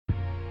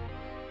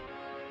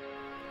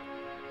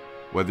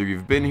Whether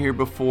you've been here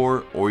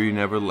before or you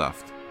never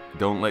left,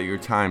 don't let your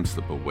time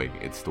slip away.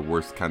 It's the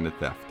worst kind of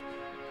theft.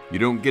 You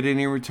don't get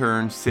any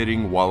return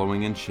sitting,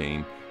 wallowing in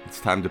shame. It's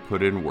time to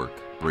put in work,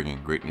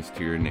 bringing greatness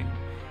to your name.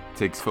 It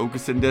takes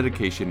focus and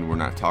dedication. We're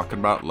not talking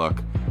about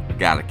luck. We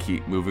gotta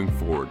keep moving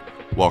forward.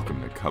 Welcome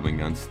to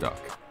Coming Unstuck.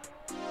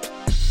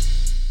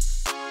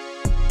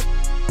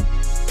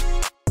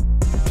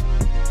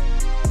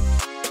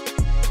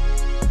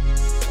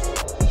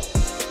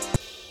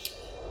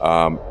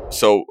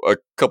 So a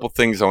couple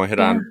things I want to hit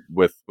on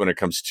with when it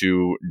comes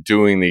to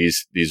doing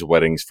these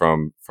weddings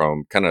from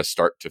kind of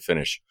start to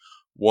finish.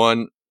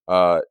 One,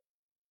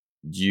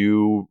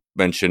 you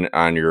mentioned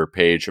on your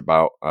page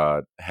about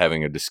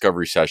having a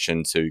discovery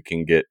session so you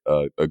can get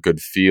a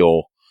good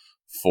feel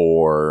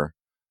for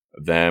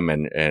them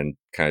and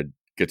kind of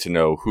get to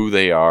know who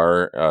they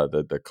are,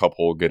 the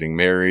couple getting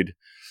married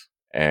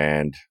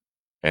and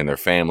their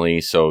family.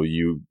 So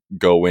you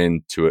go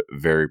into it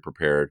very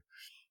prepared.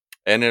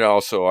 And it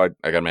also, I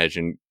gotta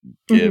imagine,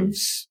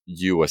 gives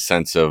you a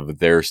sense of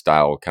their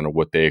style, kind of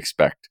what they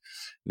expect.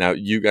 Now,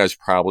 you guys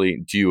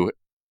probably, do you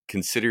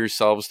consider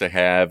yourselves to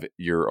have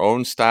your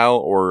own style,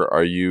 or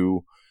are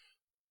you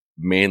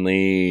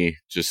mainly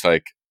just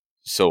like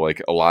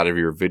a lot of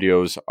your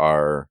videos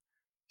are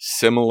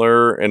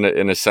similar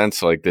in a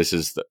sense, like this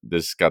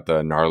got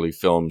the Narlee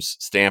Films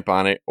stamp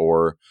on it,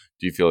 or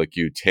do you feel like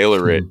you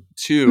tailor it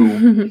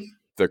to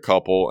the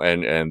couple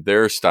and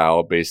their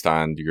style based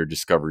on your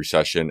discovery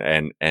session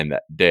and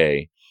that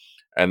day?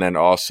 And then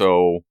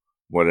also,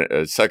 when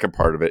a second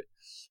part of it,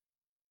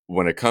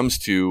 when it comes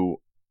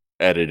to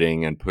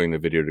editing and putting the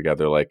video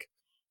together, like,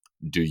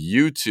 do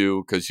you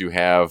two, because you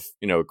have,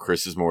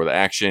 Chris is more of the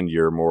action,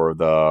 you're more of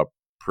the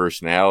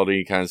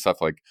personality kind of stuff,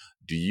 like,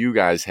 do you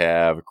guys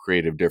have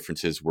creative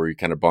differences where you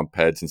kind of bump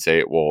heads and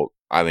say, well,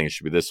 I think it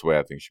should be this way,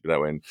 I think it should be that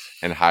way,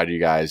 and how do you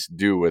guys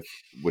do with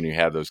when you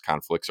have those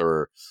conflicts,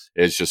 or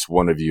is just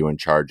one of you in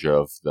charge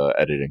of the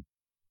editing?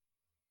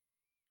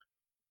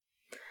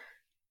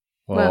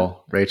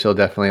 Well, Rachel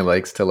definitely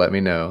likes to let me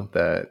know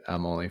that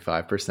I'm only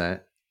 5%.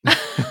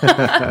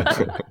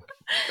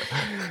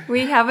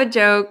 We have a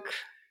joke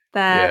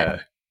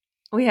that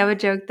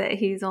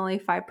he's only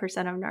 5%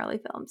 of Narlee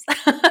Films.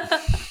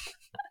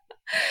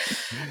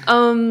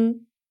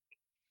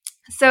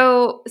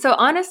 So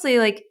honestly,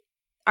 like,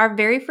 our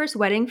very first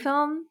wedding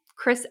film,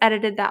 Chris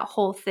edited that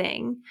whole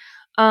thing.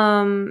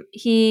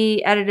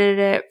 He edited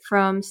it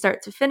from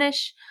start to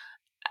finish.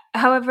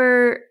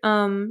 However,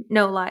 no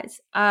lies.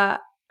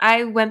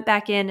 I went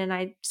back in and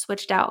I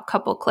switched out a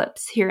couple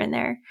clips here and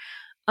there.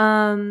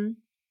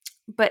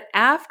 But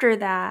after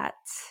that,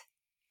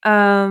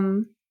 I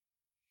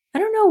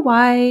don't know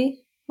why.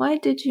 Why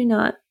did you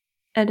not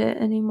edit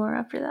anymore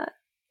after that?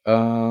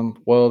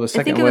 Well, the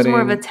second I think it was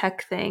more of a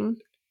tech thing.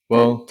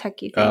 Well,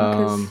 techie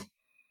thing.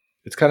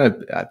 It's kind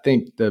of, I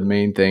think the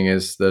main thing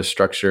is the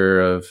structure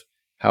of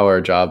how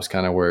our jobs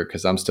kind of work,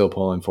 because I'm still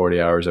pulling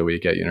 40 hours a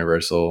week at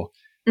Universal.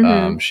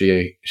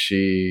 She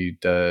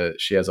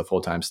has a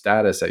full-time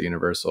status at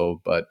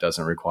Universal, but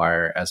doesn't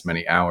require as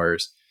many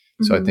hours.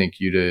 So I think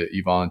you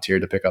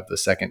volunteered to pick up the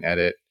second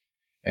edit,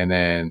 and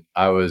then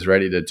I was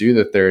ready to do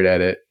the third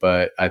edit,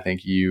 but I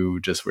think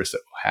you just were so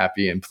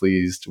happy and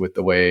pleased with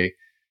the way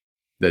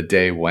the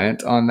day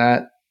went on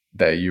that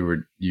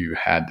you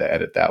had to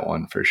edit that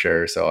one for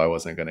sure. So I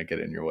wasn't going to get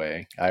in your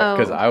way,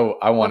 because I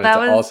wanted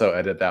to also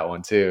edit that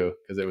one too,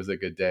 because it was a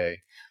good day.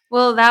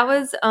 Well, that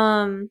was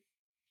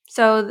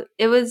so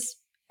it was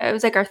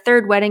like our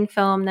third wedding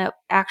film that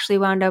actually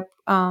wound up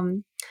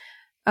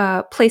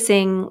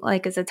placing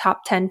like as a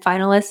top 10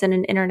 finalist in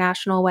an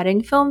international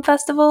wedding film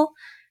festival,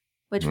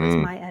 which was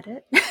my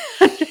edit.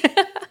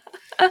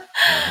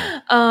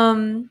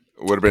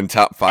 Would have been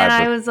top 5. And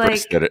I was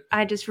Chris like, did it.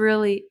 I just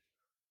really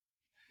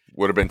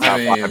would have been top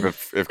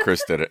 5 if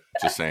Chris did it.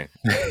 Just saying.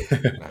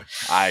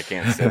 I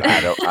can't say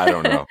that. I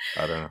don't know.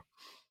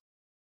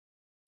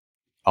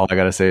 All I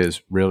gotta say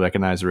is real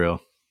recognize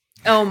real.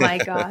 Oh my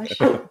gosh.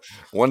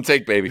 One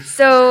take, baby.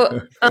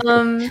 So,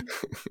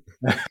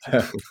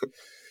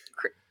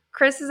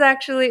 Chris is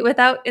actually,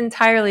 without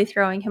entirely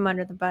throwing him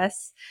under the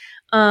bus,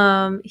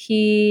 I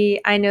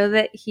know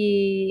that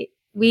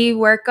we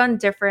work on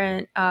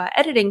different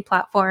editing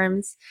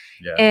platforms.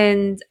 Yeah.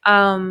 And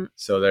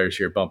so there's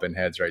your bumping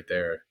heads right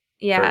there.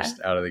 Yeah. First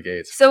out of the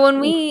gates. So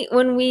when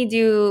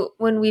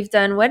we've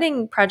done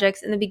wedding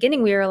projects, in the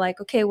beginning we were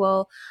like, okay,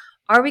 well,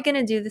 are we going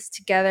to do this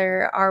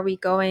together? Are we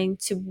going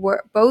to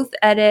both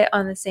edit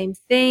on the same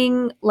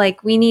thing?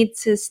 Like, we need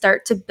to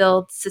start to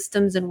build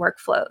systems and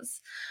workflows.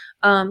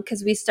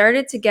 Because we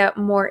started to get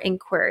more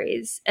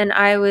inquiries, and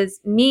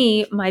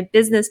my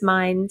business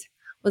mind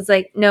was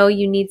like, no,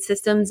 you need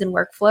systems and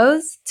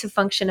workflows to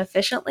function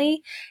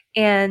efficiently.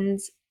 And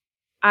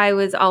I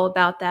was all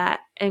about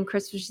that. And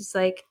Chris was just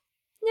like,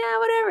 yeah,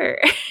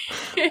 whatever.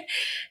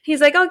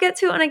 He's like, I'll get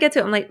to it when I get to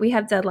it. I'm like, we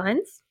have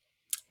deadlines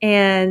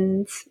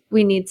and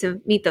we need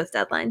to meet those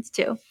deadlines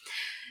too.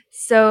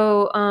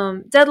 So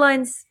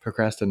deadlines.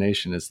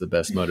 Procrastination is the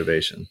best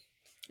motivation.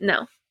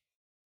 No.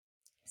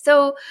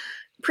 So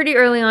pretty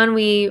early on,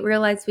 we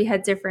realized we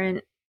had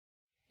different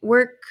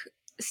work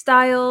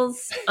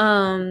styles.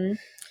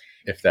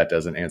 If that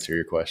doesn't answer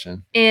your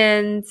question.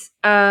 And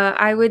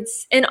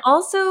and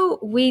also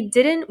we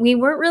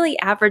weren't really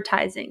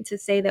advertising to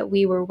say that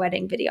we were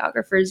wedding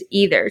videographers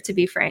either, to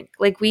be frank.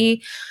 Like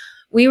we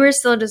were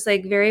still just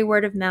like very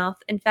word of mouth.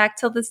 In fact,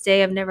 till this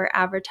day, I've never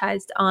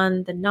advertised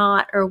on the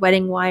Knot or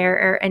Wedding Wire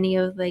or any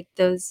of like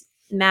those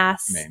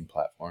mass main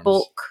platforms,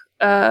 bulk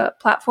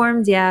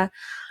platforms. Yeah.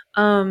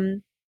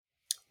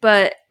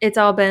 But it's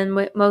all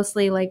been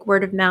mostly like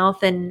word of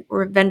mouth and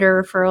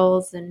vendor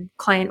referrals and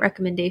client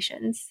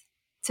recommendations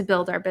to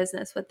build our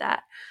business with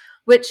that,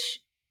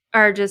 which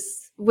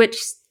just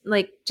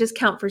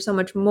count for so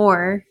much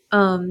more.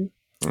 And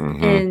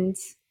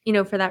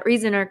for that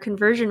reason, our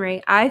conversion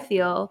rate, I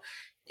feel,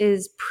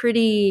 is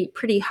pretty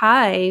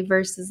high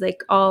versus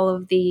like all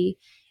of the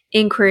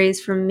inquiries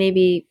from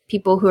maybe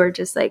people who are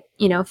just like,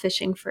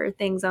 fishing for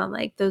things on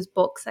like those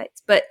bulk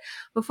sites. But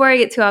before I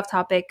get too off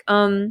topic,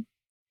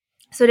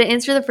 so to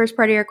answer the first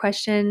part of your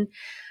question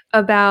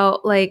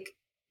about like,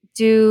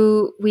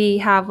 do we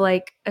have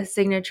like a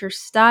signature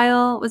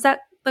style? Was that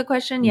the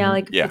question? Yeah,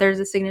 like if there's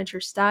a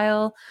signature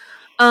style.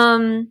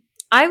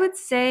 I would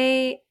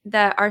say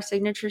that our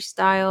signature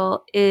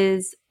style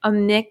is a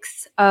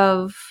mix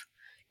of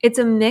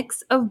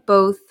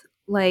both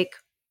like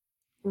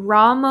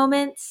raw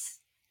moments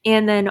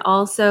and then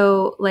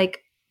also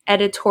like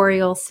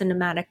editorial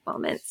cinematic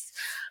moments.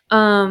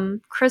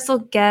 Chris will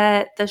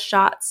get the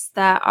shots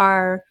that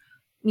are,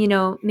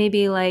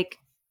 maybe like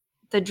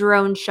the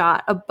drone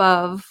shot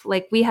above.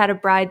 Like we had a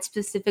bride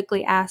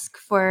specifically ask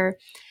for,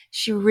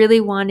 she really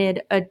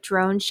wanted a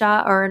drone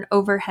shot or an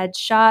overhead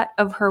shot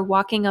of her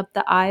walking up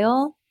the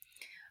aisle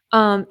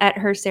at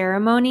her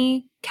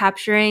ceremony,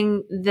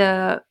 capturing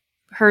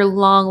her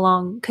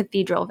long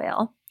cathedral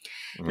veil.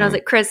 And I was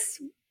like,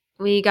 Chris,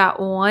 we got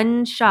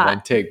one shot.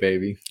 One take,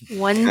 baby.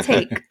 One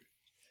take.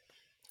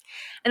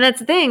 And that's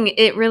the thing.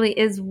 It really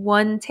is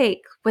one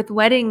take. With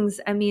weddings,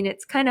 I mean,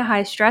 it's kind of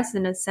high stress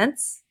in a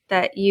sense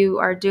that you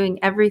are doing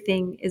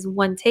everything is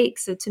one take.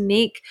 So to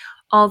make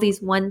all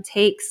these one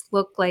takes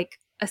look like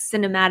a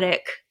cinematic,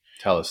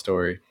 tell a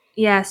story.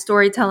 Yeah,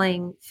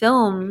 storytelling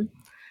film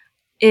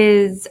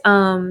is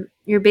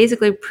you're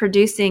basically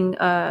producing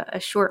a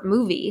short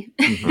movie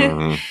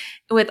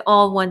with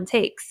all one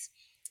takes.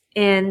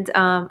 And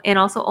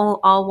also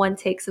all one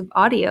takes of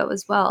audio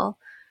as well.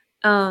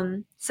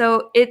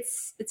 So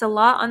it's a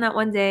lot on that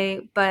one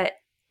day, but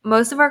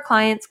most of our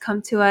clients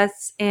come to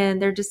us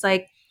and they're just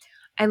like,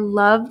 I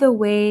love the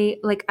way,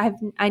 like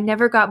I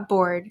never got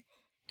bored.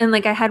 And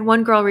like I had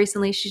one girl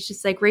recently, she's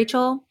just like,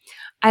 Rachel,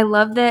 I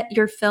love that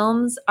your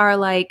films are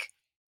like,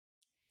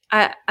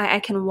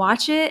 I can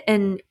watch it,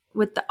 and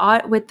with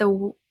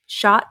the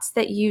shots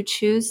that you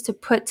choose to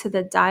put to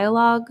the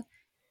dialogue,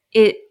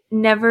 I'm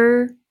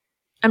never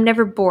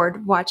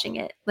bored watching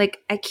it. Like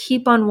I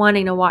keep on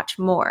wanting to watch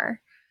more.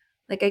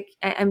 Like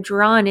I'm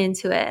drawn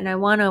into it and I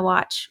want to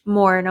watch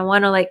more and I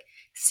want to like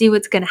see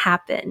what's going to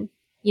happen,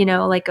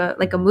 like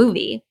a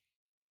movie.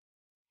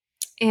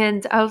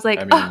 And I was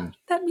like,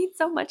 that means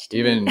so much to me.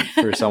 Even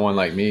for someone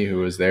like me who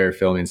was there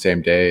filming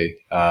same day,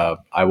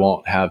 I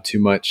won't have too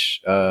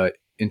much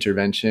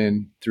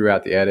intervention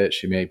throughout the edit.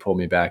 She may pull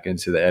me back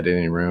into the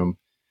editing room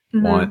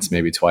once,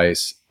 maybe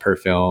twice per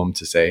film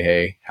to say,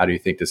 hey, how do you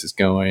think this is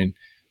going?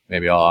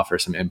 Maybe I'll offer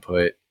some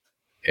input.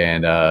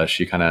 And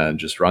she kind of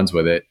just runs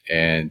with it.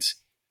 And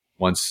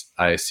once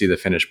I see the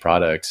finished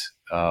product,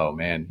 oh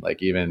man,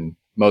 like even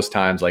most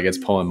times, like it's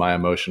pulling my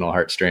emotional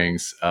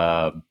heartstrings.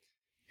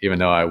 Even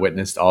though I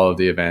witnessed all of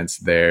the events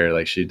there,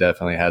 like she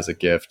definitely has a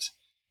gift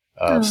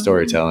of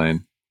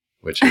storytelling,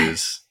 which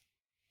is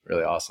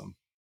really awesome.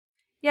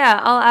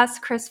 Yeah, I'll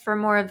ask Chris for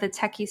more of the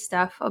techie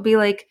stuff. I'll be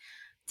like,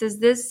 does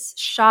this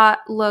shot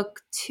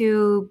look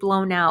too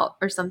blown out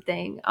or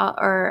something?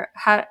 Or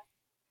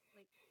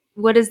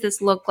what does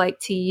this look like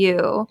to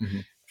you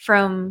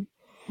from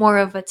more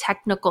of a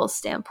technical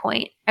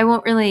standpoint? I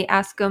won't really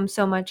ask him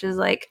so much as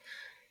like,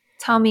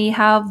 tell me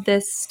how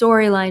this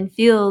storyline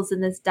feels in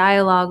this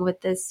dialogue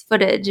with this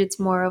footage. It's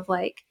more of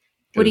like,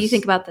 what do you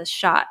think about this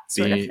shot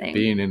sort of thing?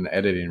 Being in the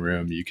editing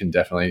room, you can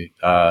definitely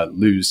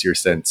lose your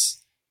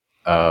sense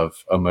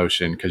of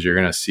emotion because you're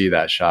going to see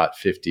that shot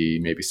 50,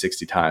 maybe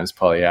 60 times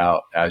play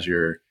out as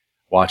you're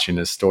watching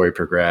the story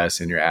progress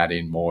and you're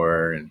adding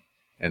more and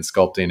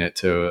sculpting it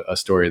to a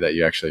story that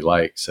you actually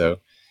like.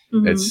 So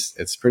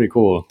it's pretty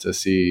cool to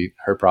see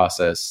her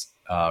process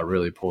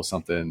really pull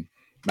something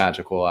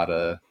magical out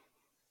of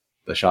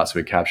the shots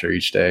we capture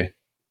each day.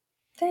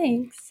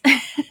 Thanks.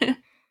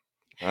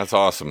 That's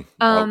awesome.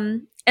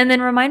 And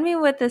then remind me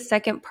what the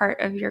second part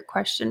of your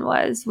question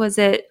was. Was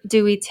it,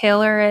 do we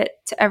tailor it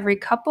to every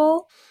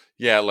couple?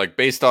 Yeah, like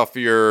based off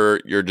your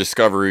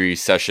discovery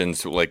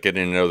sessions, like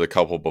getting to know the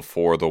couple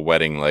before the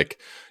wedding, like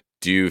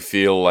do you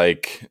feel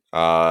like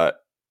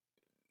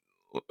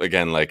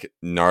again, like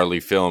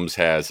Narlee Films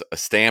has a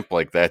stamp,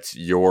 like that's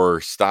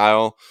your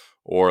style,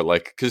 or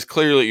like, because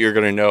clearly you're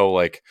going to know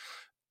like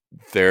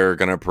they're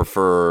going to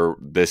prefer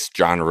this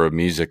genre of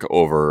music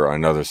over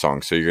another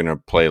song. So you're going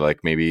to play like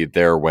maybe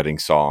their wedding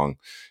song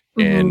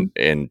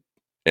Mm-hmm.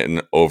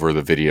 and over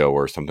the video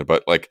or something.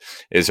 But like,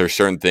 is there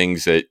certain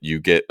things that you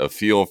get a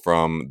feel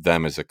from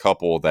them as a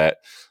couple that,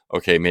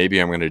 okay, maybe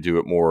I'm going to do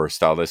it more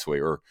style this way,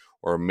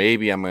 or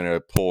maybe I'm going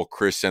to pull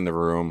Chris in the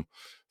room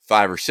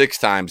 5 or 6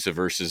 times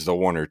versus the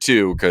 1 or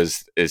 2,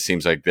 because it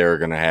seems like they're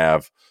going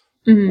to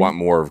Mm-hmm. want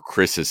more of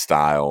Chris's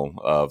style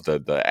of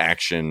the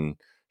action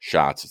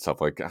shots and stuff.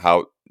 Like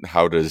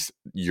how does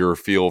your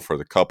feel for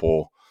the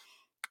couple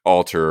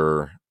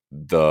alter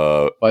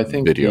the Well, I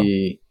think video?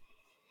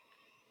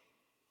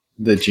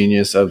 the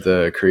genius of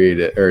the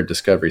creative or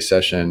discovery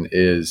session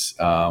is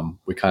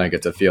we kind of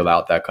get to feel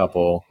out that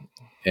couple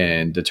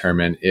and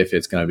determine if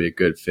it's going to be a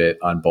good fit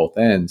on both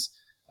ends.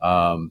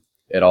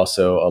 It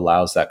also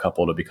allows that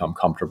couple to become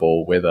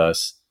comfortable with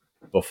us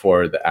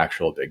before the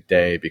actual big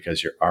day,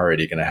 because you're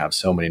already going to have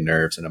so many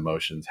nerves and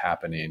emotions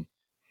happening.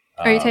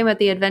 Are you talking Um, about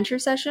the adventure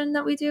session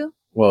that we do?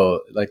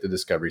 well, like the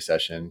discovery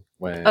session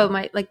Oh, when,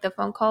 my, like the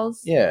phone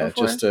calls yeah,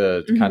 just before?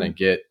 to kind Mm-hmm. of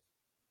get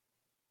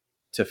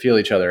to feel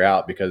each other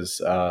out, because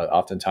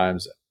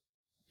oftentimes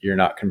you're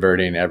not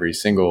converting every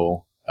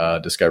single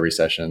discovery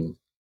session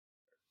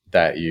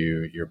that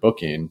you're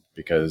booking,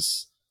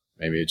 because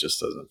maybe it just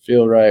doesn't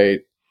feel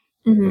right.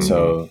 And Mm-hmm.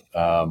 Mm-hmm.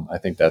 so I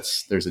think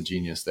there's a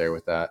genius there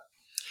with that.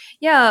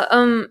 Yeah.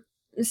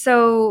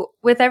 So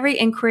with every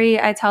inquiry,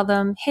 I tell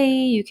them, hey,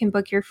 you can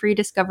book your free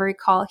discovery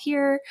call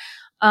here.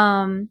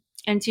 And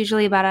it's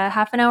usually about a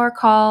half an hour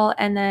call.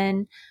 And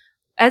then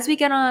as we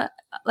get on,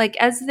 like,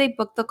 as they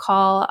book the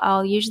call,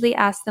 I'll usually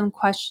ask them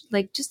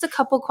like just a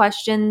couple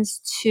questions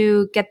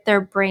to get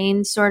their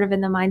brain sort of in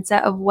the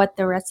mindset of what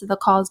the rest of the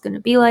call is going to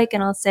be like.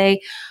 And I'll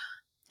say,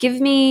 give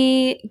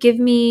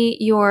me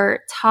your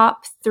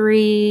top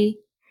 3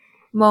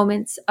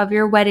 moments of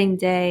your wedding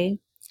day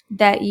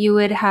that you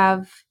would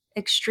have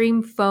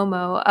extreme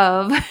FOMO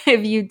of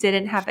if you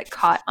didn't have it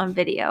caught on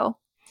video.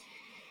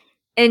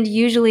 And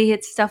usually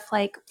it's stuff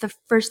like the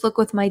first look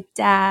with my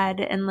dad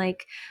and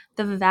like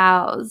the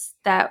vows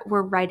that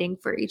we're writing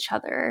for each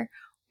other,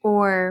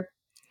 or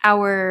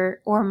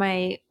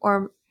my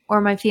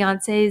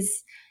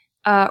fiance's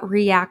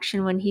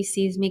reaction when he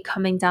sees me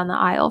coming down the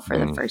aisle for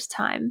the Mm-hmm. first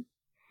time.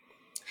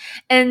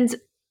 And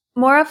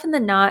more often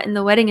than not in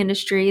the wedding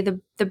industry,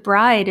 the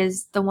bride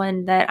is the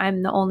one that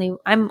I'm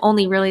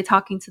only really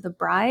talking to the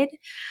bride.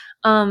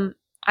 Um,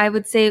 I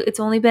would say it's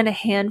only been a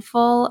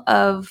handful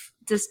of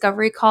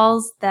discovery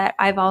calls that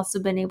I've also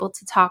been able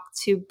to talk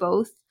to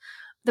both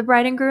the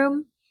bride and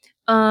groom.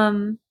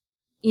 Um,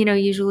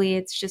 usually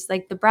it's just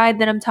like the bride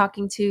that I'm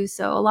talking to.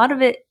 So a lot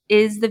of it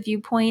is the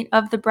viewpoint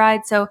of the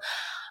bride. So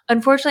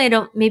unfortunately, I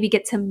don't maybe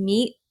get to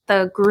meet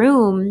the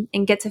groom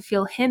and get to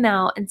feel him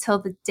out until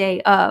the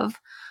day of.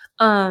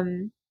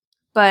 Um,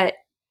 but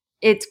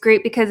it's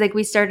great because like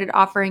we started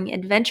offering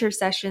adventure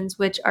sessions,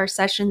 which are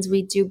sessions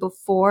we do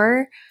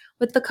before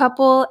with the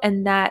couple,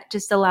 and that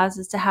just allows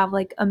us to have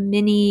like a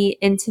mini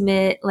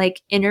intimate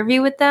like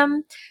interview with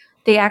them.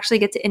 They actually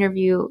get to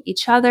interview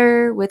each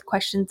other with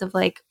questions of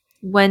like,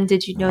 when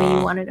did you know you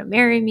wanted to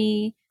marry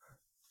me,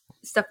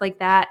 stuff like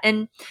that.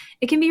 And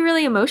it can be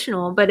really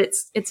emotional, but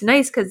it's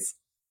nice because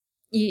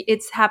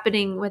it's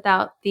happening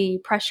without the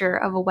pressure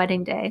of a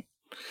wedding day.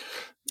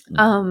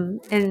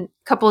 And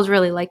couples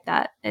really like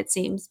that, it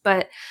seems.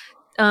 But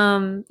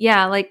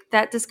yeah, like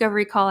that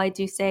discovery call, I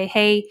do say,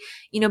 hey,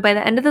 by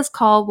the end of this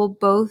call, we'll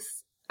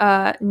both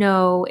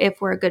know if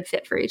we're a good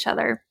fit for each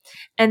other.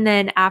 And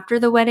then after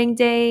the wedding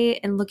day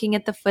and looking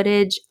at the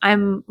footage,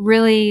 I'm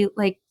really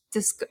like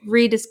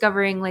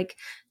rediscovering like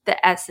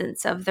the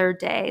essence of their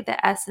day,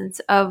 the essence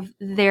of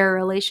their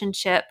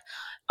relationship.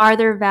 Are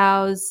their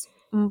vows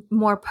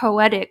more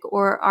poetic,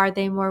 or are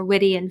they more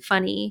witty and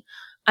funny?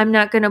 I'm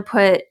not going to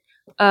put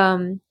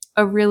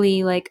a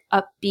really like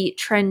upbeat,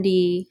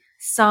 trendy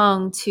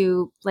song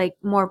to like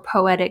more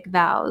poetic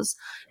vows,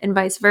 and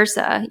vice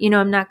versa.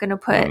 I'm not going to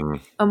put Mm-hmm.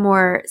 a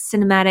more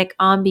cinematic,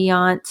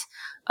 ambient,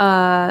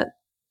 uh,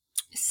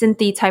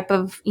 synthy type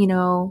of,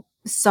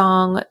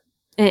 song,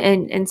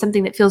 and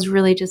something that feels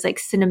really just like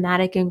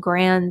cinematic and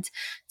grand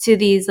to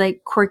these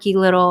like quirky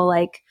little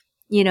like,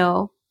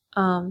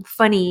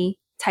 funny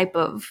type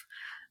of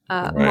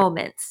Right.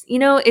 moments.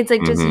 It's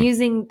like just Mm-hmm.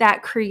 using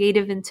that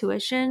creative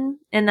intuition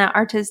and that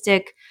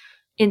artistic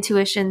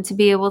intuition to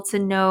be able to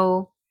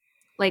know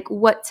like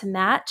what to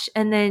match.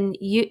 And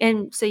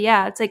so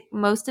yeah, it's like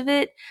most of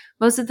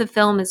the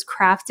film is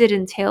crafted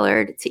and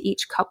tailored to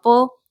each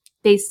couple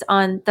based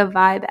on the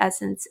vibe,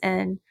 essence,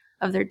 and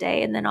of their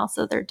day, and then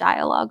also their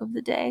dialogue of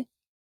the day.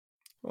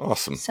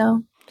 Awesome.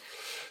 So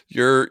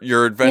Your yeah.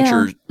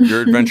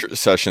 adventure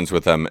sessions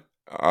with them,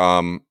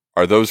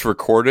 are those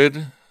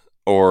recorded,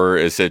 or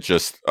is it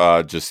just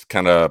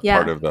kind of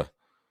part Yeah. of the?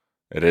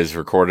 It is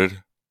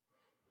recorded.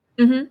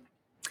 Hmm.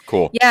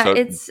 Cool. Yeah, So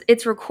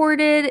it's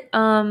recorded.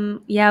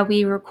 Yeah,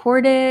 we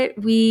record it.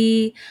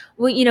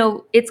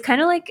 Well, it's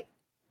kind of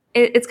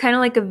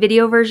like a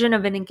video version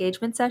of an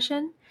engagement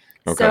session.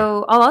 okay.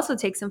 So I'll also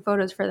take some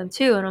photos for them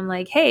too. And I'm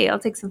like, hey, I'll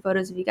take some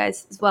photos of you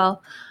guys as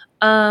well.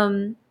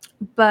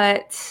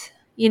 But,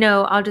 you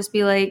know, I'll just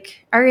be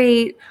like, all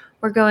right,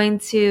 we're going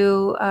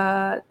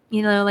to,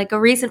 you know, like a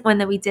recent one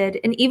that we did.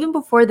 And even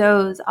before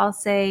those, I'll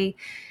say,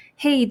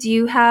 hey, do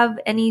you have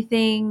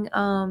anything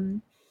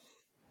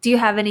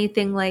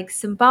like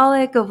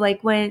symbolic of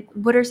like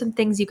what are some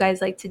things you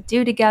guys like to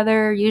do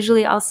together?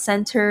 Usually I'll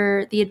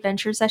center the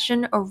adventure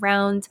session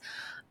around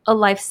a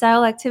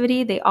lifestyle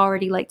activity they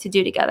already like to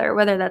do together,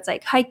 whether that's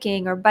like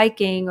hiking or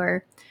biking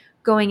or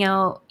going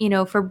out, you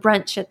know, for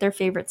brunch at their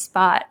favorite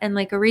spot. And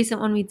like a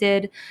recent one we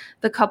did,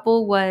 the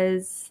couple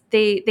was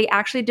they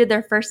actually did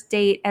their first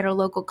date at a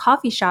local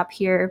coffee shop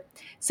here.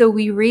 So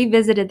we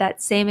revisited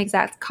that same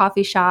exact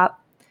coffee shop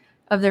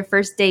of their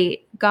first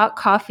date, got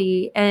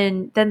coffee,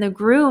 and then the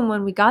groom,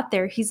 when we got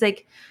there, he's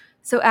like,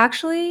 so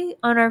actually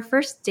on our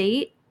first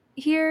date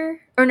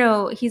here, or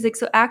no, he's like,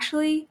 so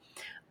actually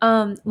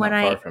not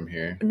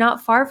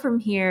far from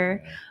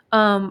here,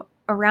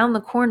 around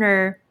the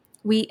corner,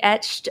 we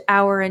etched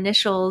our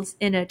initials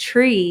in a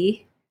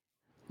tree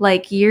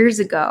like years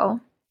ago.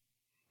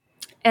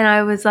 And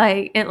I was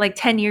like,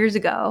 10 years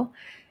ago.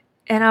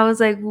 And I was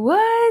like,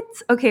 what?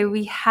 Okay,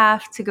 we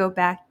have to go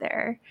back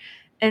there.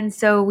 And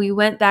so we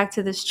went back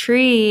to this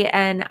tree,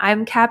 and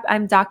I'm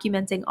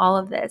documenting all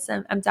of this.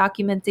 I'm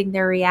documenting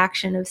their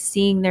reaction of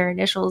seeing their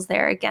initials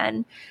there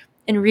again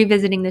and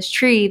revisiting this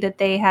tree that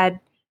they had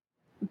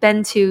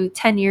been to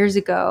 10 years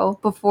ago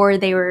before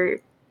they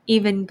were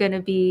even going to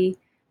be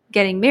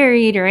getting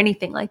married or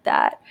anything like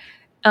that.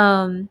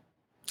 And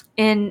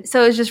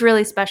so it was just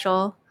really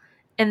special.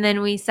 And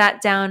then we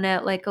sat down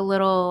at like a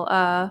little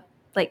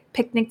like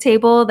picnic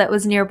table that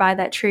was nearby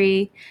that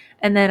tree.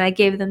 And then I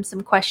gave them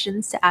some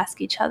questions to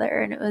ask each other.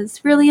 And it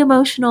was really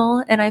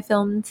emotional. And I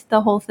filmed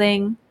the whole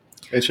thing.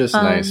 It's just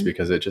nice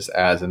because it just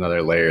adds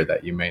another layer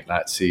that you may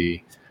not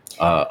see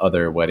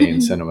other wedding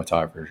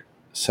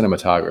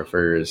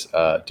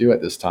cinematographers do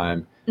at this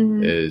time,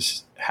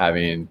 is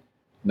having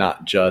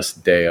not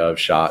just day of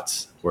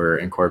shots. We're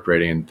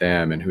incorporating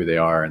them and who they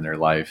are in their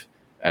life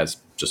as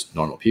just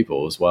normal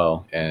people as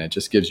well. And it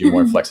just gives you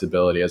more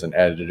flexibility as an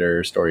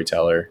editor,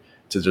 storyteller,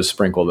 to just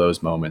sprinkle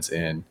those moments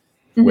in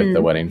with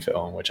the wedding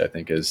film, which I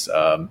think is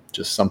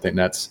just something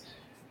that's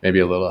maybe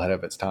a little ahead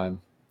of its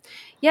time.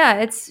 Yeah,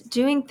 it's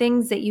doing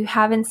things that you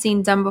haven't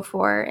seen done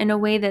before in a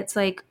way that's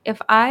like,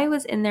 if I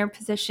was in their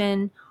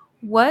position,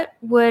 what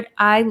would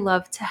I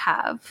love to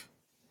have?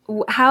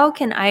 How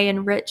can I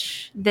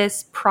enrich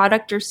this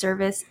product or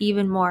service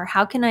even more?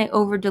 How can I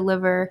over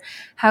deliver?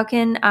 How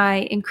can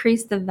I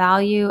increase the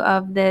value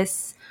of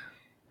this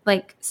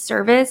like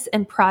service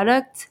and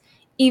product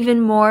even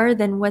more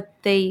than what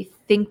they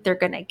think they're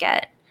going to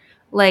get?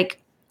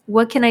 Like,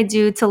 what can I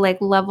do to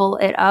like level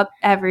it up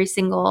every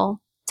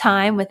single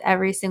time with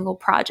every single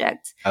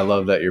project? I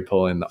love that you're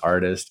pulling the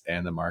artist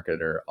and the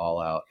marketer all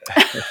out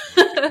at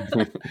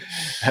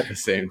the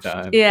same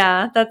time.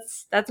 Yeah,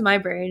 that's my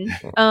brain.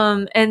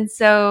 And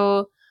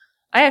so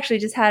I actually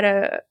just had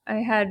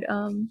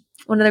one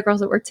of the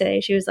girls at work today.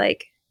 She was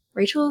like,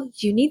 Rachel,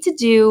 you need to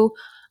do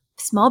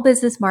small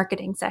business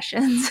marketing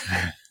sessions.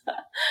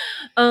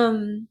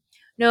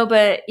 No,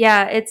 but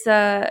yeah,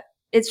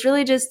 it's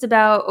really just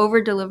about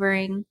over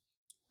delivering.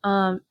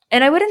 And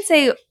I wouldn't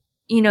say,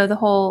 you know, the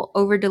whole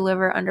over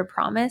deliver, under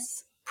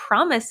promise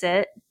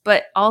it,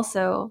 but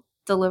also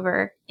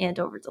deliver and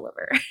over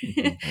deliver.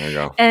 There you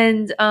go.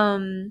 And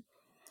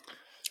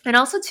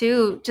also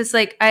too, just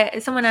like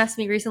someone asked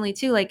me recently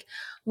too, like,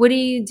 what do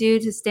you do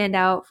to stand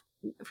out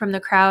from the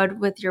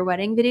crowd with your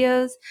wedding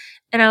videos?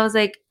 And I was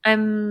like, I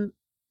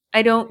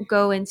don't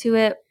go into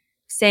it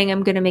saying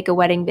I'm going to make a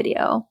wedding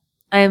video.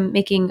 I'm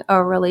making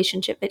a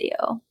relationship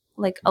video,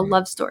 like a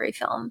love story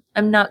film.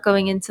 I'm not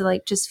going into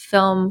like just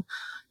film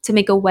to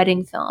make a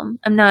wedding film.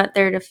 I'm not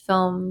there to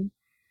film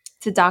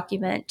to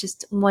document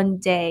just one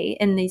day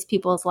in these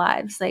people's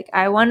lives. Like,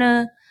 I want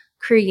to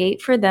create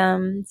for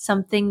them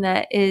something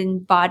that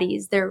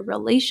embodies their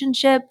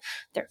relationship,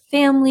 their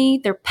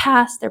family, their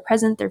past, their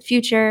present, their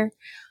future.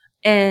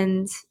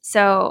 And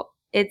so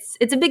it's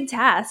a big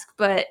task,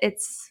 but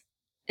it's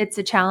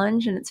a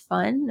challenge and it's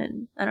fun.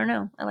 And I don't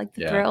know, I like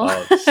the thrill.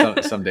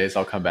 Some days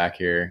I'll come back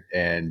here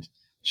and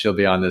she'll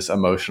be on this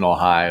emotional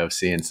high of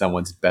seeing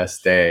someone's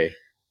best day.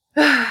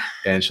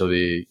 And she'll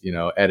be, you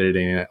know,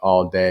 editing it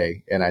all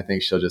day. And I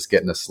think she'll just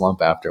get in a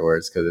slump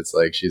afterwards because it's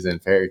like she's in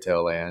fairy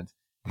tale land.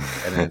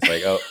 And then it's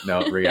like, oh,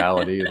 no,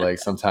 reality. Like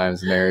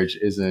sometimes marriage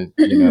isn't,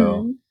 you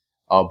know,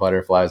 all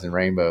butterflies and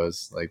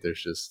rainbows. Like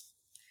there's just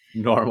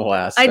normal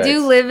aspects. I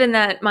do live in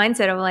that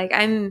mindset of like,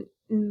 I'm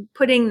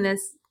putting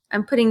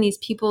these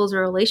people's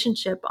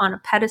relationship on a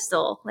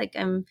pedestal. Like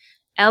I'm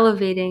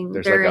elevating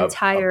there's their like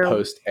entire a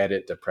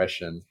post-edit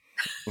depression.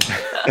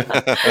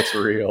 That's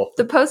real.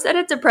 The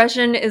post-edit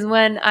depression is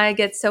when I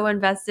get so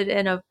invested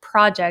in a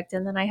project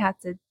and then I have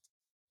to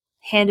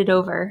hand it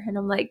over and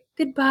I'm like,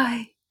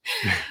 goodbye.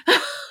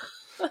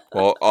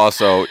 Well,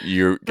 also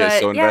you get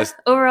so invested.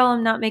 Yeah, overall,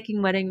 I'm not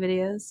making wedding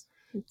videos.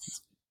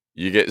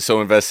 You get so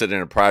invested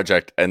in a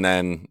project and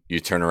then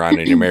you turn around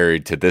and you're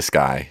married to this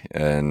guy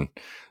and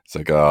it's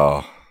like,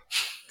 oh,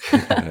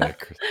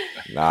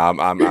 Nah,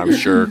 I'm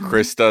sure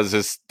Chris does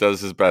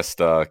his best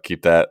to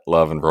keep that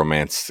love and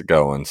romance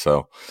going.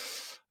 So,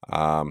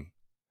 well,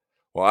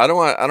 I don't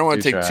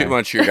want to take too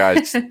much of your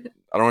guys.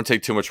 I don't want to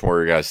take too much more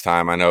of your guys'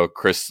 time. I know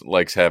Chris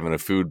likes having a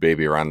food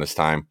baby around this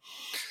time,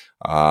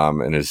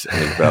 in his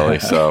belly.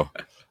 So,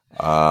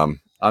 I'm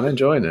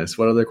enjoying this.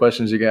 What other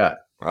questions you got?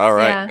 All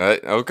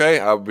right, yeah.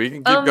 Okay, we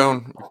can keep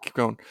going. Keep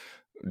going.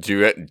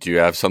 Do you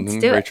have something,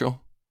 Rachel?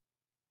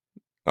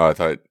 Oh, I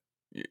thought.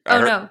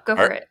 No, go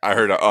for it. I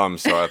heard a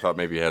so I thought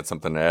maybe you had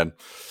something to add.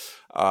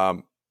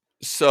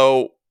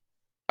 So,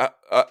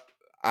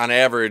 on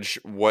average,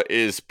 what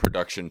is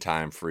production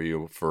time for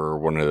you for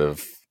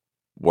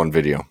one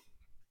video?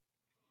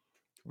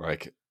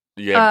 Like,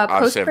 you have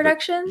post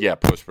production. Yeah,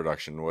 post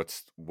production.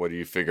 What do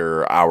you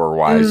figure hour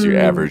wise you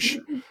average?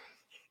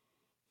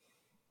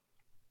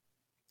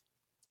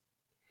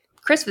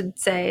 Chris would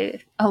say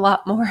a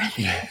lot more.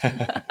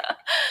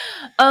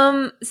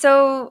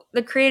 So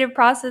the creative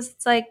process,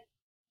 it's like,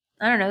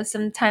 I don't know,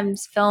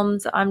 sometimes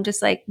films, I'm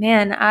just like,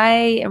 man,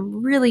 I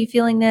am really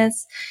feeling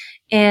this.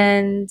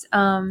 And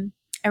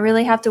I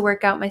really have to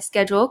work out my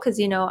schedule because,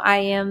 I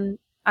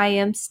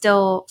am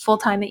still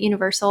full-time at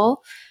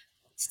Universal,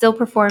 still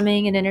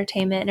performing in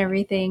entertainment and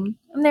everything.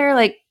 I'm there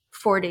like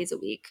 4 days a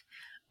week.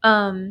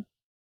 And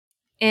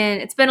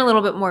it's been a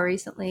little bit more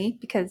recently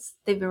because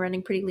they've been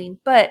running pretty lean.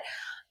 But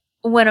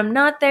when I'm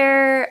not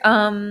there,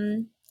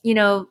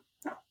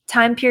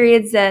 time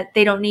periods that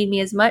they don't need me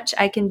as much,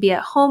 I can be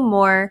at home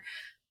more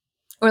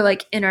or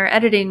like in our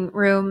editing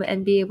room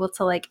and be able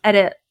to like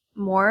edit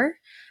more.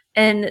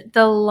 And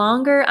the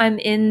longer I'm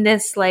in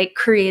this like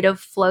creative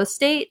flow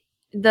state,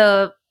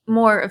 the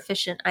more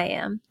efficient I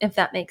am, if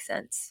that makes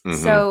sense.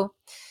 Mm-hmm. So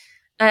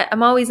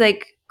I'm always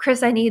like,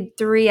 Chris, I need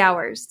 3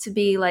 hours to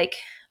be like,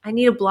 I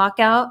need to block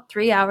out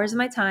 3 hours of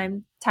my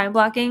time. Time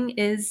blocking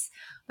is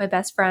my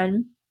best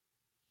friend.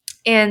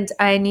 And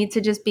I need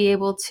to just be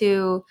able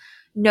to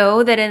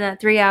know that in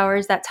that 3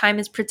 hours, that time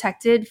is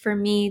protected for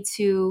me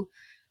to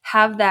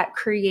have that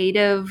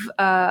creative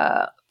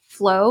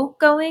flow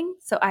going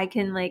so I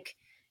can like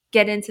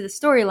get into the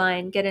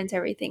storyline, get into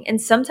everything.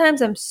 And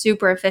sometimes I'm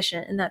super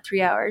efficient in that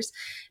 3 hours.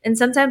 And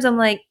sometimes I'm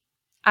like,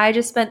 I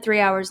just spent 3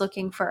 hours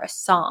looking for a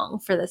song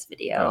for this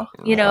video,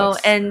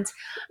 and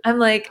I'm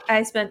like,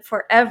 I spent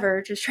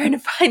forever just trying to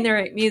find the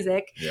right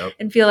music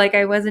and feel like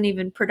I wasn't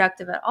even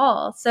productive at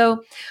all.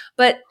 So,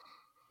 but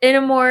in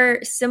a more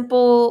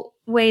simple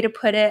way to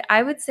put it,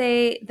 I would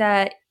say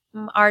that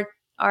our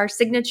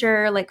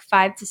signature like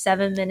 5 to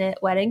 7 minute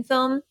wedding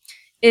film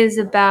is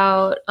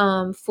about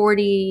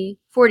 40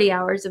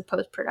 hours of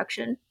post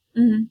production.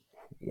 Mm-hmm.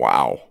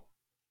 Wow.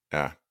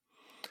 Yeah.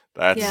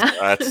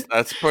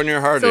 That's putting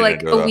your heart so in.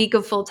 So like a week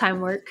of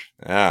full-time work.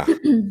 Yeah.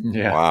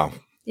 Yeah. Wow.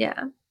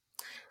 Yeah.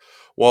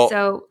 Well,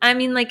 so I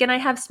mean, like, and I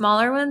have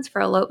smaller ones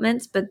for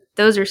elopements, but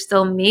those are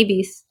still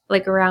maybe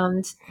like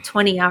around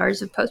 20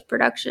 hours of post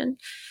production.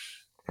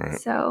 Right.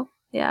 So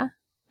yeah.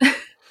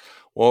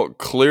 Well,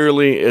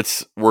 clearly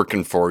it's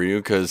working for you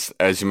because,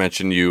 as you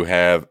mentioned, you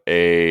have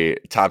a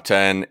top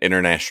 10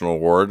 international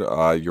award.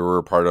 You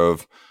were part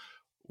of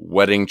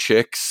Wedding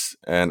Chicks,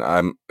 and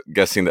I'm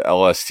guessing the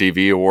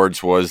LSTV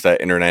Awards was that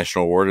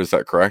international award. Is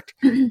that correct?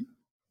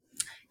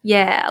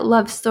 Yeah,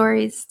 Love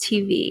Stories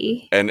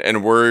TV.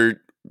 And were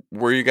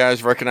you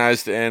guys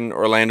recognized in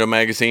Orlando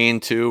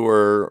Magazine too,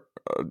 or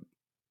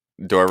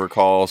do I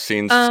recall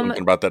seeing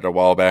something about that a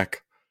while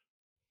back?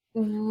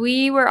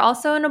 We were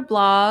also in a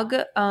blog,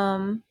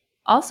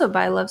 also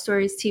by Love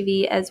Stories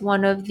TV, as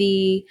one of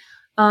the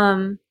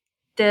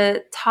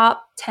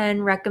top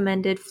 10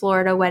 recommended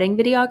Florida wedding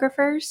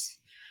videographers.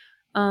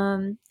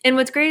 And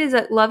what's great is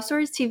that Love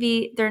Stories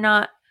TV, they're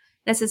not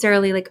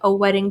necessarily like a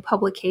wedding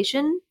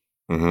publication.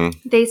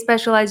 Mm-hmm. They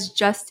specialize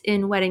just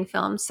in wedding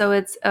films. So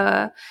it's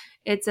a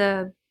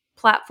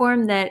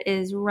platform that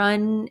is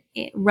ran.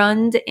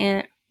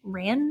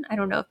 I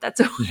don't know if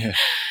that's a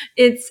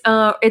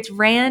it's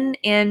ran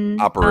and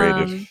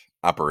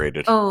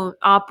operated. Oh,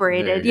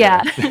 operated.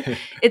 Yeah.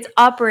 It's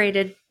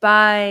operated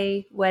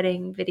by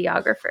wedding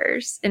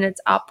videographers and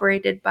it's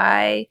operated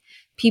by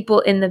people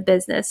in the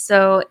business.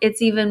 So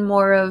it's even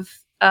more of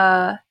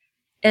an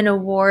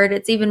award.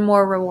 It's even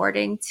more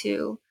rewarding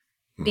to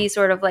be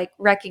sort of like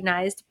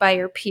recognized by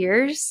your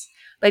peers,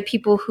 by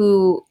people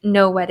who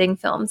know wedding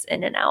films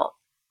in and out.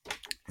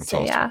 That's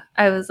awesome. Yeah,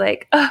 I was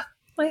like, oh,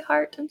 my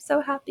heart, I'm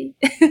so happy.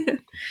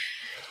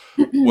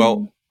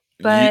 Well,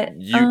 but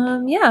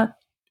yeah.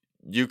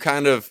 You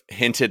kind of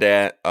hinted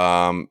at,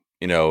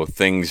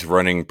 things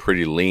running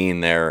pretty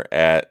lean there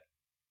at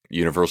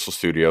Universal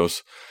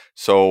Studios.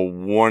 So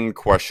one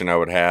question I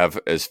would have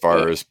as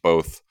far as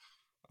both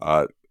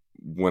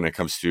when it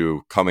comes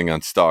to coming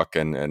unstuck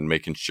and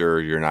making sure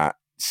you're not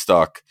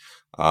stuck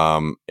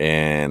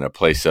in a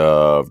place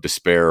of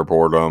despair,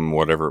 boredom,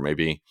 whatever it may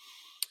be.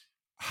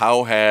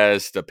 How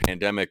has the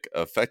pandemic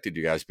affected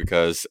you guys?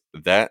 Because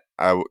that,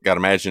 I got to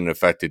imagine,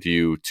 affected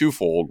you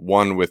twofold.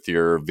 One, with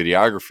your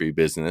videography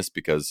business,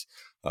 because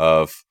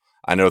of,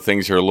 I know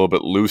things are a little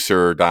bit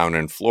looser down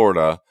in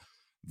Florida.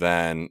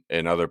 than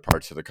in other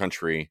parts of the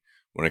country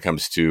when it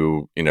comes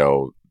to,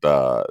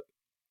 the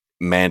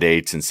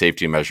mandates and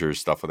safety measures,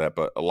 stuff like that.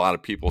 But a lot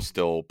of people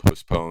still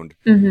postponed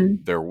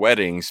their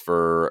weddings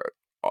for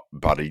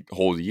about a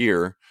whole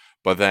year.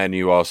 But then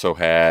you also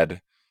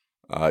had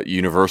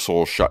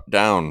Universal shut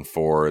down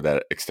for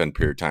that extended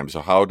period of time.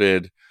 So how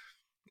did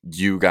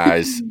you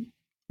guys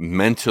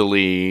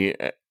mentally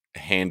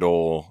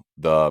handle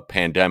the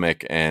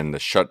pandemic and the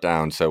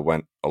shutdowns that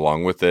went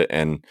along with it,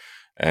 and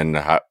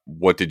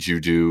what did you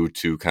do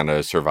to kind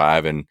of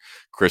survive? And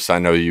Chris, I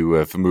know you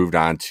have moved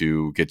on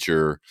to get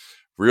your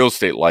real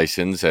estate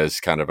license as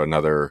kind of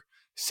another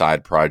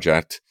side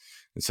project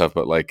and stuff,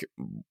 but like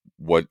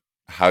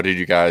how did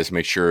you guys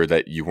make sure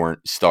that you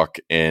weren't stuck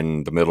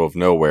in the middle of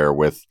nowhere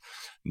with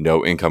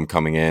no income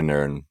coming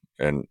in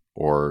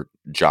or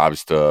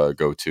jobs to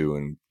go to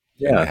and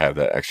have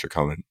that extra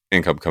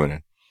income coming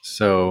in?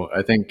 So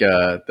I think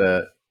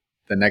the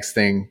next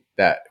thing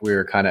that we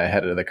were kind of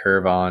ahead of the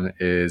curve on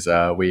is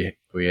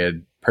we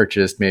had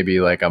purchased maybe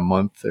like a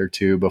month or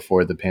two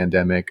before the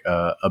pandemic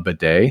a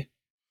bidet,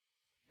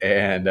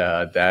 and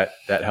that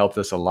helped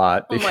us a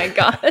lot. Oh my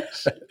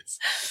gosh,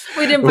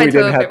 we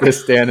didn't have to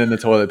stand in the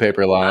toilet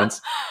paper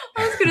lines.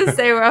 I was gonna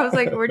say, I was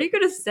like, what are you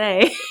gonna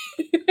say?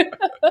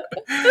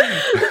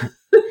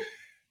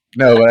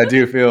 No, but I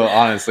do feel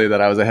honestly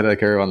that I was ahead of the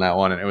curve on that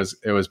one, and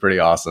it was pretty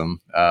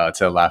awesome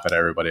to laugh at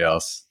everybody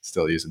else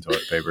still using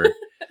toilet paper.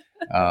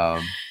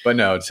 But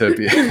no,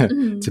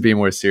 to be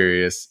more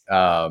serious,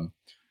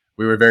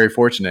 we were very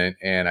fortunate,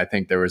 and I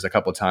think there was a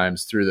couple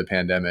times through the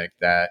pandemic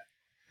that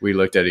we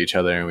looked at each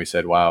other and we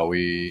said, "Wow,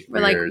 we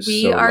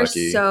are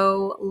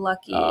so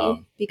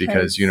lucky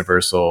because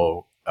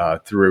Universal."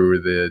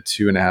 Through the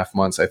 2.5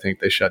 months, I think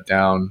they shut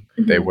down.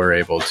 They were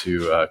able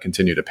to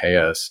continue to pay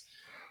us,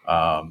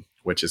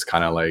 which is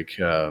kind of like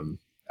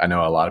I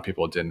know a lot of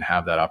people didn't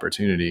have that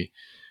opportunity,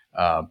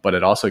 but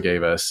it also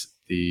gave us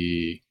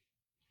the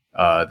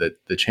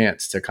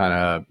chance to kind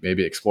of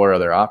maybe explore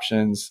other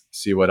options,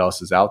 see what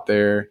else is out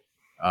there,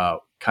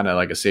 kind of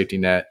like a safety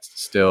net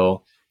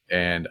still,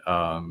 and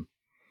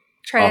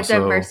try to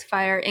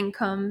diversify our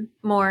income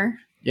more.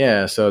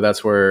 Yeah, so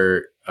that's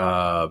where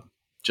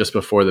just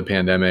before the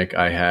pandemic,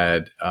 I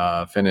had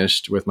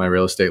finished with my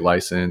real estate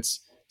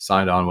license,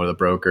 signed on with a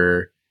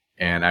broker,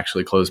 and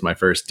actually closed my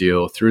first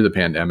deal through the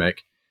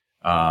pandemic.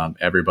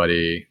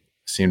 Everybody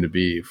seemed to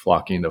be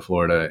flocking to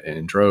Florida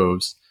in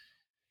droves.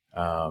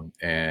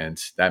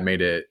 And that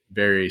made it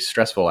very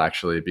stressful,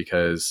 actually,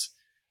 because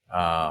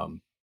trying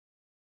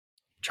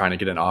to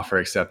get an offer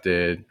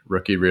accepted,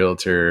 rookie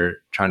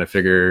realtor, trying to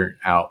figure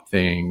out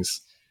things.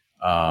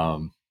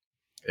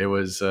 It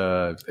was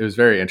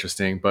very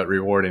interesting, but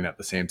rewarding at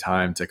the same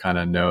time to kind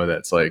of know that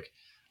it's like,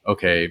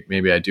 okay,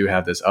 maybe I do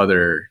have this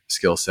other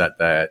skill set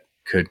that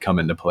could come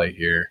into play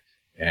here,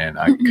 and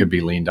I could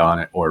be leaned on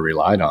it or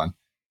relied on.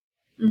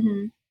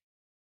 Mm-hmm.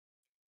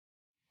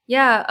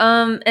 Yeah.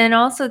 And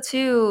also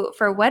too,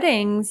 for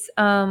weddings,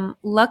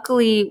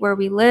 luckily where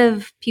we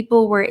live,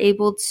 people were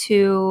able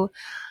to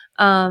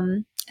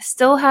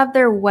still have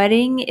their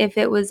wedding if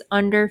it was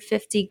under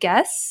 50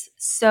 guests.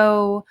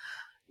 So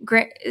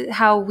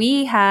how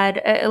we had,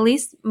 at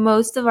least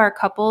most of our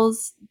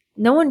couples,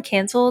 no one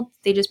canceled,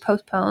 they just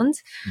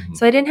postponed.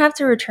 So I didn't have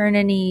to return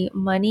any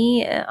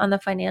money on the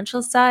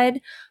financial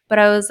side, but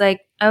I was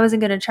like, I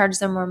wasn't going to charge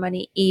them more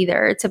money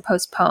either to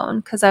postpone,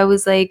 because I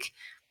was like,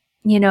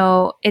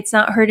 it's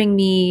not hurting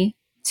me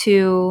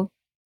to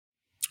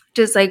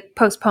just like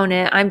postpone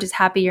it. I'm just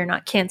happy you're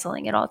not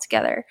canceling it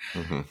altogether.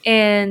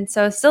 And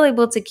so I was still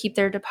able to keep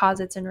their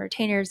deposits and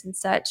retainers and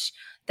such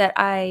that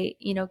I,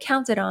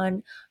 counted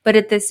on. But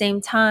at the same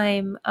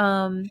time,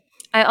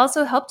 I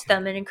also helped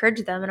them and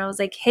encouraged them. And I was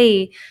like,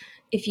 hey,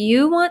 if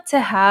you want to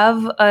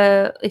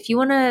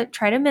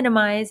try to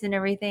minimize and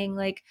everything,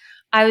 like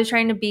I was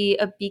trying to be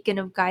a beacon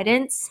of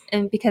guidance,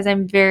 and because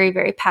I'm very,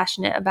 very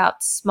passionate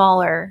about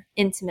smaller,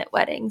 intimate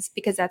weddings,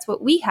 because that's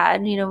what we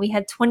had. We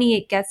had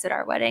 28 guests at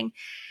our wedding,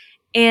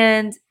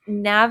 and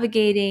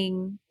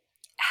navigating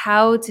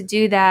how to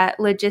do that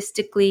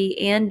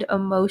logistically and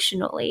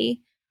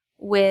emotionally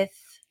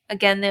with,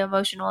 again, the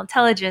emotional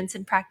intelligence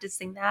and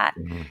practicing that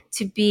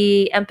to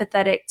be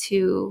empathetic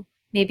to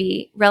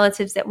maybe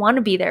relatives that want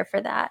to be there for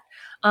that.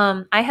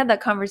 I had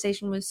that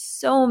conversation with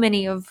so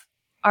many of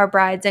our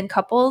brides and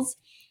couples,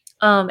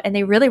 and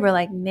they really were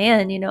like,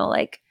 man,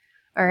 like,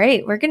 all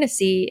right, we're going to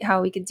see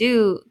how we could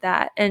do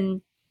that.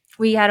 And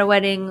we had a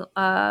wedding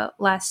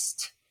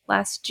last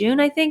June,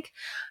 I think,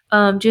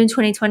 June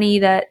 2020,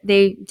 that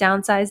they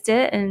downsized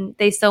it, and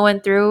they still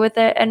went through with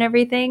it and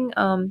everything,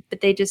 but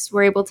they just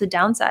were able to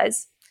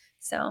downsize.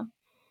 So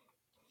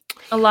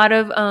a lot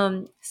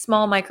of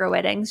small micro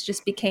weddings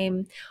just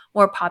became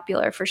more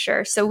popular for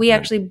sure. So we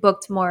actually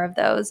booked more of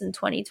those in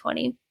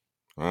 2020.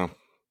 Wow.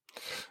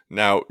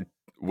 Now,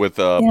 with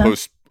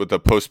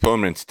the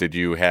postponements, did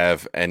you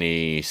have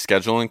any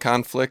scheduling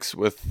conflicts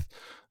with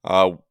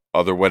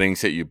other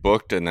weddings that you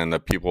booked, and then the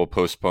people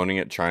postponing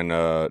it, trying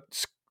to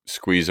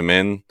squeeze them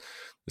in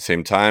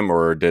same time,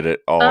 or did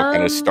it all kind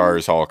of Um,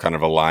 stars all kind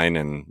of align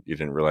and you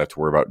didn't really have to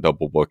worry about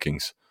double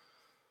bookings?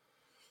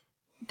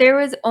 there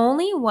was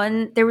only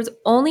one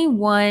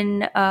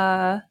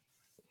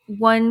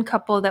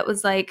couple that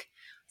was like,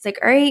 it's like,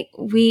 all right,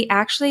 we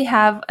actually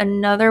have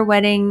another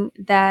wedding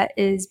that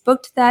is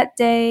booked that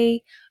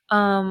day,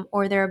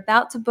 or they're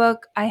about to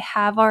book. I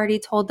have already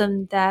told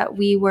them that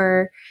we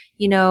were,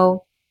 you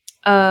know,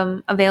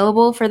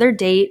 available for their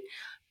date.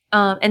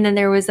 And then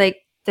there was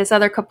like this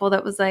other couple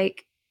that was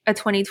like a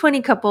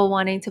 2020 couple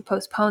wanting to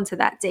postpone to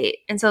that date.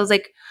 And so I was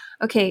like,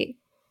 okay,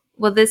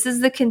 well, this is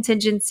the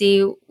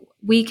contingency.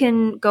 We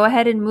can go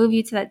ahead and move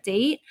you to that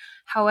date.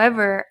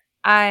 However,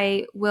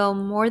 I will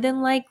more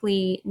than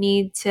likely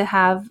need to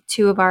have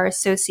two of our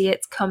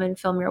associates come and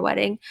film your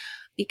wedding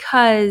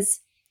because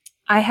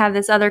I have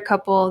this other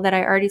couple that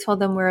I already told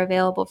them we're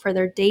available for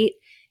their date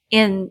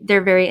and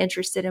they're very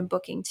interested in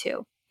booking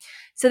too.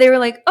 So they were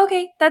like,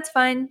 okay, that's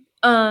fine.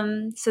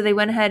 So they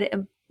went ahead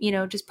and,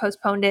 just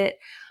postponed it.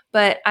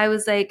 But I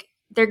was like,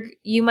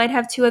 you might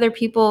have two other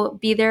people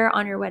be there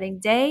on your wedding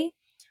day,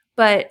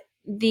 but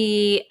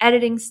the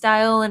editing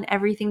style and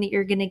everything that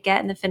you're going to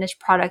get in the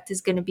finished product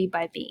is going to be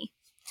by me.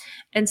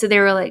 And so they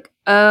were like,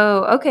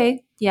 oh,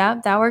 okay.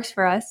 Yeah, that works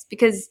for us.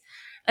 Because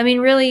I mean,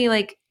 really,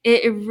 like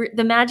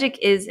the magic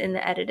is in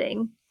the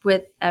editing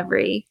with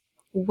every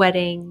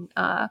wedding,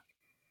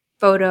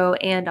 photo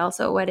and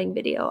also wedding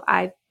video,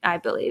 I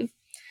believe.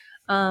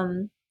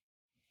 Um,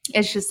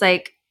 it's just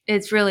like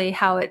it's really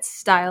how it's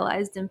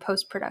stylized in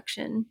post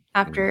production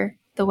after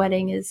the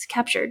wedding is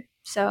captured.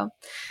 So,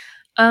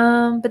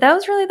 but that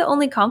was really the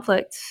only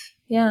conflict.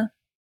 Yeah.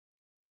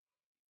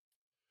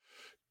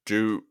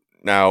 Do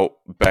now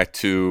back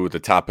to the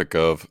topic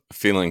of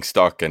feeling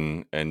stuck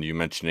and you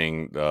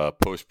mentioning the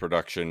post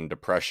production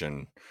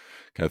depression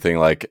kind of thing.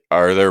 Like,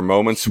 are there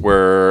moments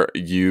where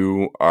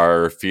you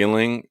are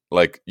feeling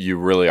like you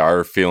really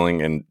are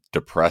feeling and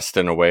depressed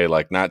in a way,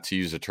 like not to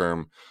use a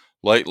term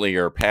lightly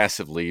or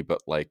passively,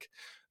 but like,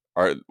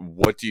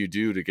 what do you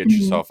do to get Mhm.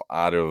 yourself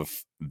out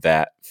of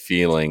that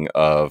feeling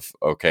of,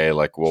 okay,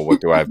 like, well,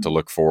 what do I have to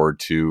look forward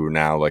to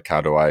now? Like,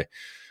 how do I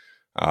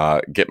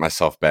get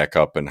myself back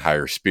up in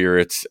higher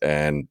spirits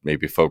and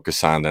maybe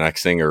focus on the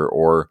next thing,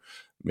 or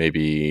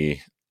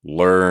maybe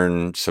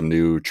learn some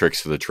new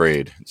tricks of the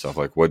trade and stuff?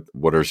 Like,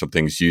 what are some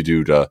things you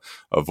do to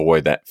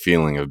avoid that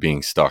feeling of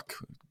being stuck?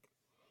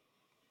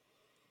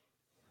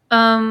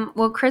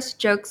 Well, Chris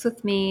jokes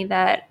with me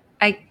that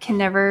I can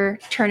never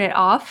turn it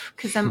off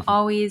because I'm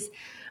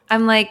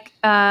like,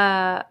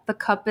 the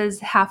cup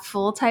is half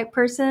full type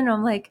person.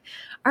 I'm like,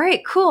 all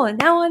right, cool. And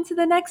now on to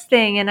the next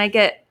thing. And I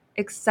get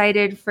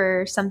excited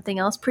for something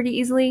else pretty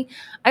easily.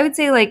 I would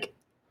say, like,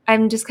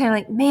 I'm just kind of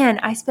like, man,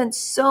 I spent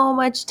so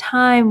much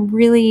time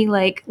really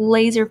like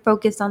laser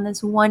focused on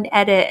this one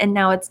edit and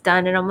now it's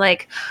done. And I'm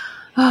like,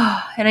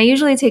 oh, and I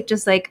usually take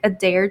just like a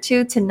day or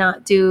two to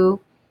not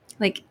do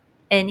like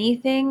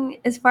anything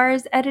as far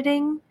as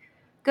editing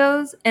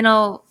goes, and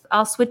I'll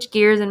switch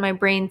gears in my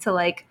brain to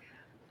like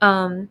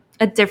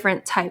a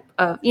different type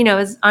of,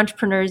 as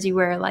entrepreneurs you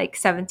wear like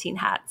 17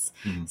 hats.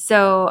 Mhm.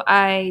 So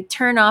I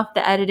turn off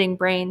the editing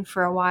brain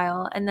for a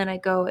while and then I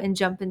go and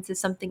jump into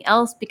something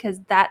else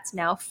because that's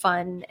now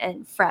fun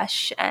and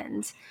fresh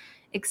and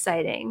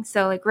exciting.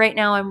 So like right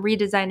now I'm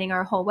redesigning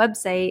our whole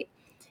website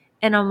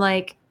and I'm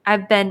like,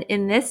 I've been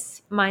in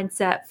this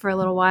mindset for a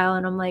little while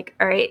and I'm like,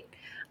 all right,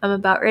 I'm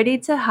about ready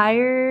to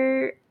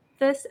hire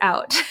this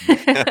out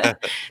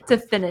to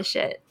finish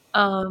it.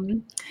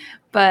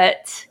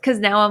 But because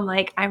now I'm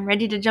like, I'm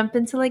ready to jump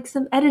into like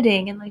some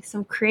editing and like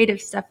some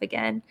creative stuff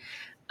again.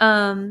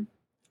 Um,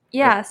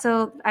 yeah,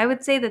 so I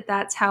would say that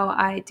that's how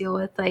I deal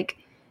with like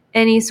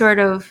any sort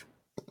of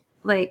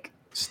like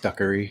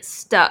Stuckery.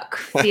 stuck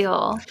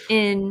feel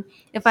in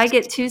if I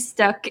get too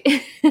stuck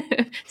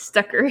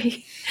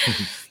stuckery.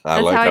 I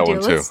That's like how I that one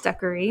deal with too.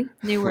 stuckery.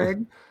 New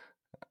word.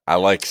 I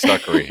like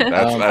stuckery.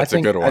 That's I that's a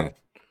think good one.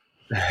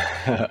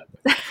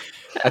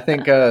 I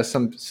think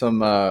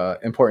some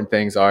important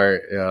things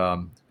are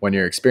when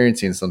you're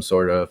experiencing some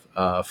sort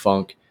of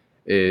funk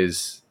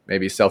is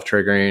maybe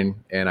self-triggering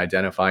and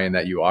identifying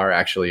that you are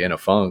actually in a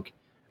funk,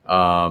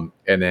 and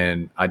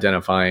then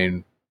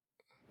identifying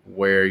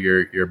where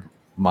your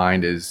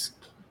mind is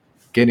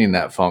getting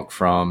that funk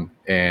from,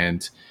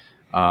 and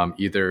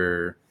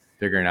either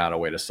figuring out a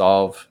way to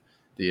solve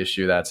the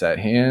issue that's at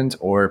hand,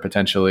 or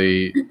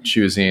potentially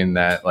choosing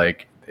that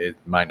like it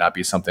might not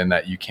be something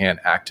that you can't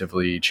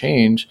actively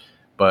change,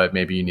 but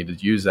maybe you need to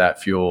use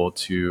that fuel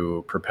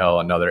to propel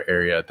another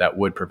area that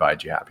would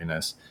provide you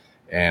happiness.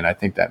 And I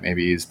think that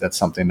that's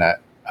something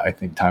that I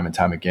think time and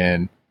time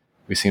again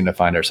we seem to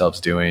find ourselves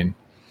doing,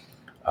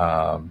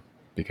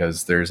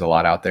 because there's a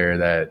lot out there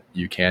that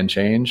you can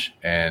change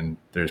and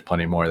there's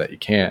plenty more that you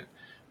can't.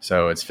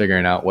 So it's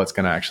figuring out what's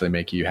going to actually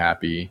make you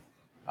happy.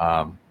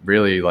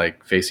 Really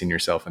like facing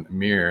yourself in the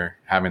mirror,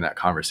 having that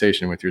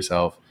conversation with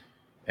yourself,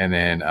 and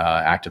then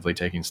actively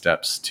taking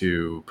steps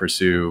to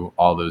pursue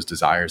all those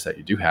desires that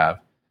you do have.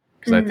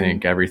 Because I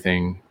think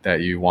everything that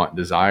you want,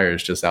 desire,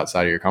 is just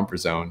outside of your comfort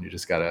zone. You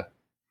just got to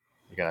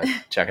you gotta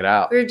check it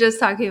out. We were just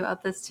talking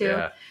about this too.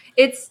 Yeah.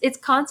 It's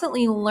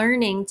constantly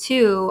learning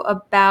too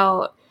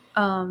about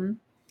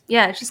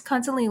it's just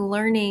constantly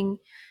learning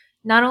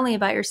not only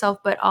about yourself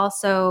but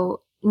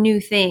also new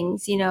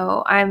things. You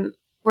know,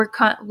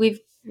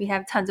 we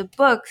have tons of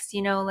books,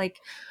 you know, like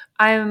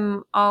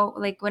I'm all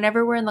like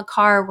whenever we're in the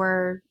car,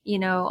 we're, you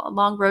know,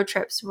 long road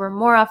trips, we're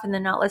more often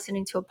than not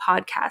listening to a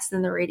podcast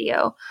than the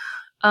radio.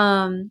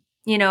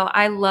 You know,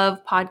 I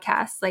love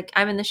podcasts. Like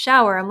I'm in the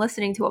shower, I'm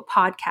listening to a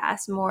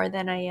podcast more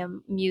than I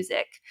am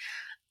music.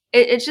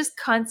 It's just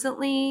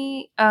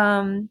constantly,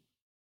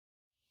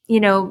 you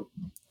know,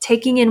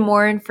 taking in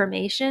more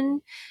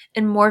information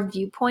and more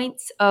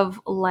viewpoints of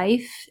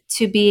life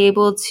to be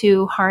able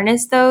to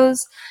harness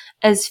those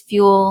as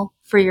fuel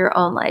for your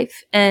own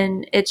life.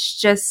 And it's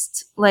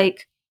just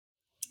like,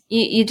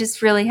 you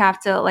just really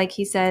have to, like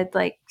he said,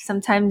 like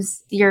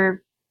sometimes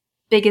your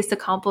biggest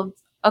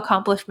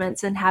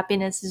accomplishments and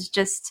happiness is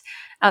just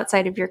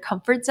outside of your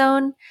comfort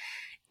zone.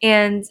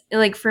 And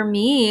like for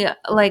me,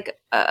 like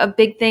a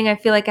big thing I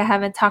feel like I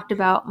haven't talked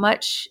about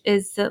much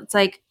is that it's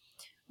like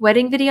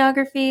wedding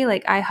videography.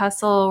 Like I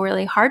hustle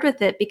really hard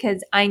with it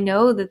because I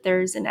know that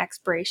there's an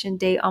expiration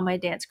date on my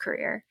dance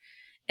career.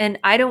 And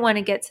I don't want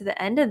to get to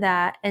the end of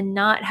that and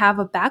not have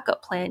a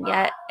backup plan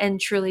yet and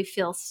truly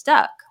feel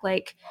stuck.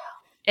 Like,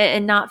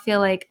 and not feel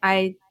like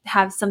I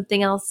have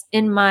something else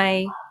in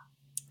my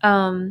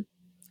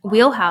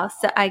wheelhouse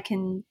that I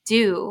can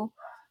do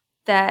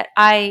that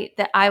I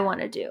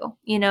want to do,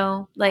 you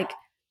know, like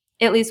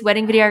at least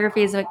wedding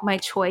videography is like my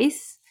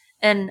choice.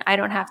 And I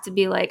don't have to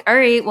be like, all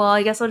right, well,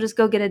 I guess I'll just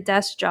go get a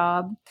desk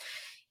job,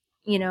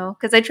 you know,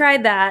 because I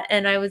tried that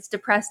and I was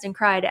depressed and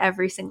cried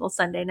every single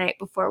Sunday night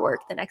before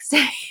work the next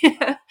day.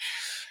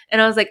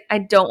 And I was like, I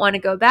don't want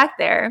to go back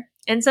there.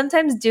 And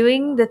sometimes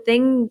doing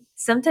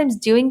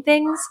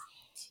things,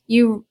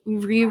 you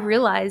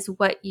realize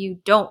what you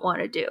don't want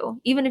to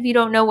do. Even if you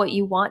don't know what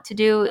you want to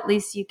do, at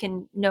least you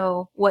can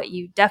know what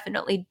you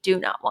definitely do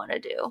not want to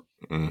do.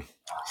 Mm.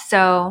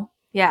 So,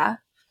 yeah.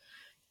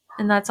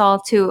 And that's all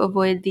to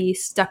avoid the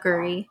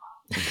stuckery.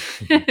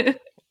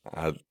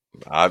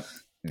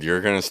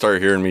 You're going to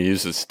start hearing me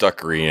use the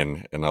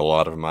stuckery in a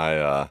lot of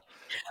my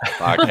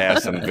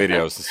podcasts and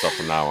videos and stuff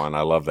from now on.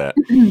 I love that.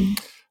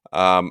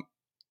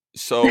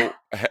 So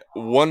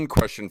one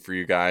question for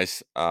you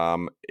guys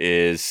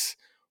is,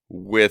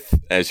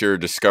 as you're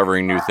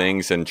discovering new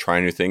things and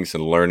trying new things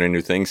and learning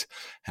new things,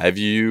 have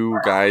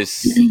you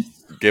guys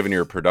given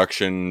your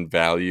production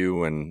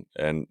value and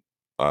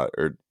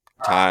or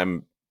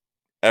time,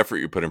 effort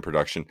you put in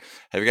production?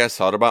 Have you guys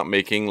thought about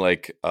making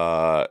like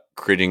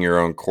creating your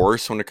own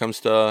course when it comes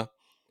to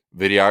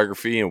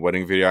videography and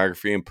wedding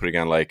videography and putting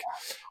on like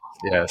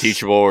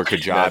Teachable or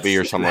Kajabi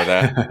or something like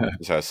that?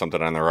 Is that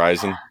something on the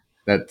horizon?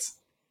 That's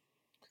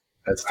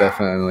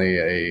definitely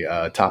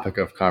a topic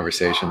of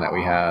conversation that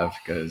we have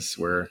because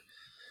we're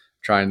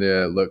trying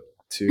to look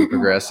to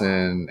progress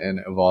and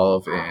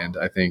evolve. And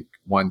I think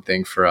one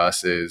thing for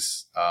us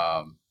is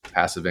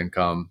passive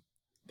income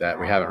that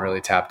we haven't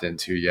really tapped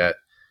into yet,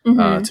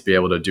 to be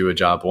able to do a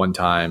job one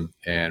time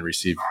and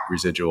receive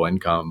residual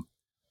income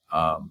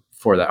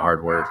for that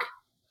hard work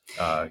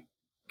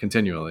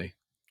continually.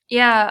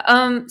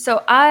 Yeah.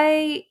 So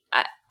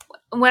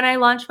when I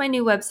launched my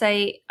new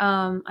website,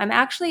 I'm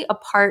actually a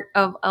part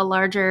of a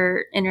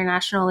larger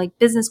international like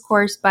business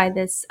course by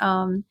this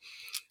other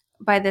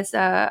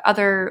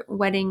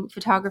wedding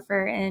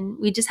photographer, and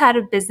we just had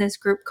a business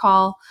group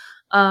call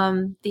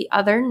the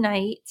other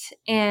night,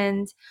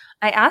 and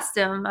I asked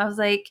him, I was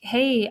like,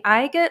 hey,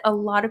 I get a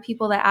lot of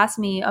people that ask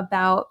me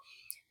about,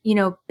 you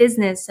know,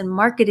 business and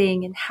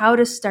marketing and how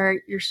to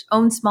start your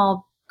own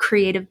small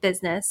creative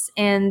business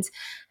and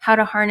how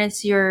to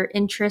harness your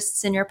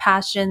interests and your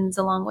passions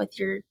along with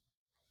your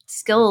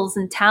skills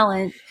and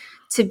talent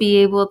to be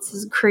able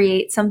to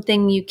create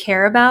something you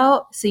care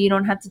about so you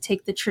don't have to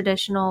take the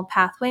traditional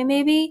pathway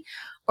maybe,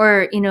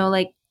 or, you know,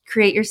 like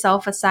create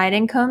yourself a side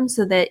income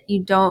so that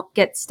you don't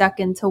get stuck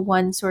into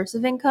one source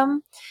of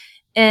income.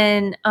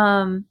 And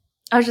I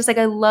was just like,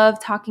 I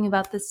love talking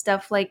about this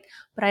stuff, like,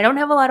 but I don't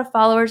have a lot of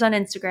followers on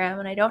Instagram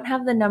and I don't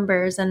have the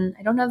numbers and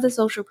I don't have the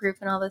social proof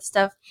and all this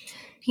stuff.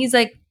 He's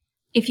like,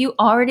 if you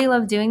already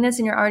love doing this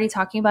and you're already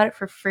talking about it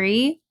for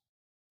free,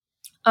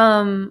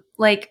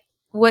 like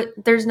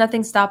there's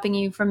nothing stopping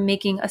you from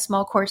making a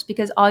small course,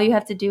 because all you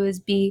have to do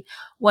is be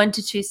 1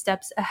 to 2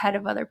 steps ahead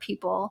of other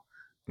people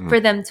for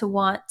them to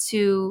want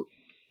to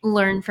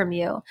learn from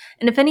you.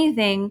 And if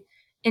anything,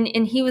 and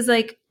he was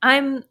like,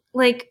 I'm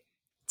like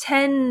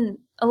 10,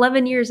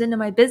 11 years into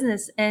my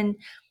business, and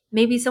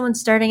maybe someone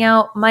starting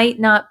out might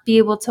not be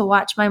able to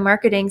watch my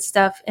marketing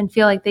stuff and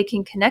feel like they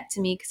can connect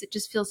to me because it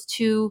just feels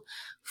too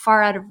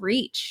far out of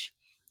reach,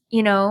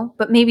 you know,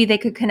 but maybe they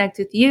could connect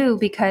with you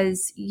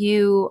because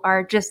you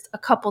are just a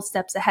couple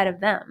steps ahead of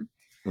them.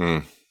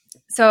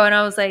 So, and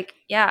I was like,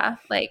 yeah,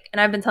 like,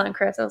 and I've been telling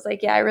Chris, I was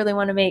like, yeah, I really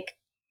want to make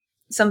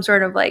some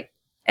sort of like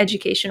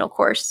educational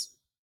course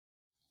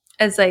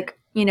as like,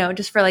 you know,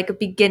 just for like a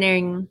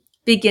beginning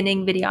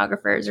beginning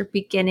videographers or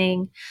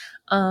beginning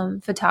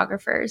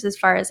photographers as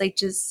far as like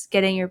just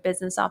getting your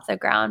business off the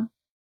ground.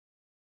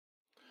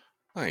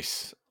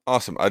 Nice.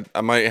 Awesome.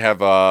 I might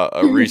have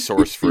a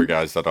resource for you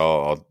guys that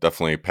I'll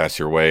definitely pass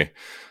your way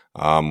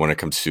when it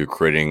comes to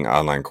creating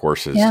online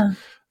courses and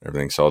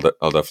everything. So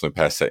I'll definitely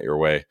pass that your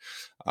way.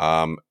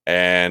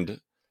 And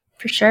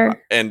for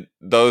sure. And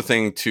the other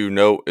thing to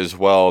note as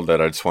well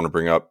that I just want to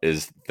bring up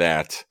is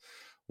that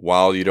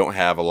while you don't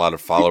have a lot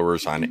of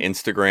followers on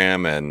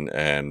Instagram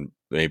and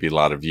maybe a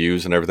lot of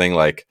views and everything,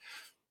 like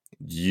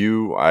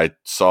I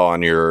saw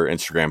on your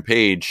Instagram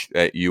page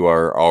that you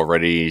are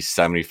already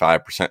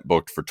 75%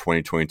 booked for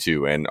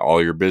 2022, and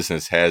all your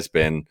business has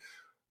been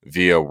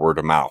via word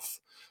of mouth.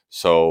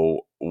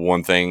 So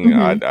one thing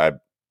I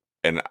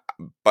and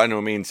by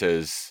no means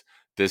is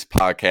this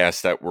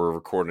podcast that we're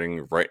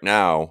recording right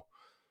now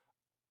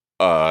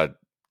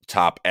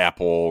top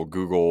Apple,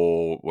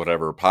 Google,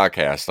 whatever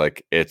podcast.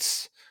 Like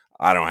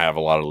I don't have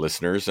a lot of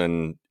listeners,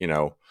 and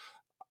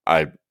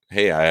I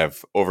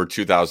have over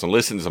 2,000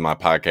 listens on my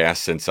podcast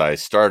since I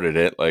started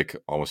it like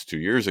almost 2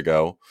 years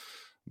ago.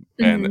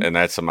 And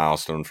that's a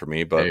milestone for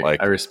me. But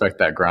I respect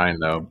that grind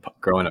though.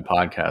 Growing a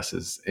podcast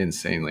is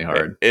insanely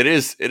hard. It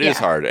is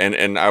hard.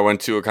 And I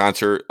went to a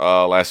concert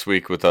last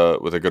week with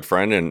a good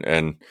friend,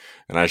 and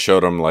I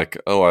showed him like,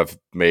 oh, I've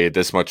made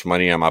this much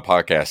money on my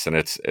podcast, and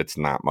it's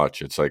not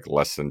much. It's like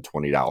less than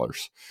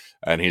 $20.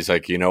 And he's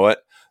like, you know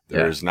what?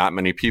 There's not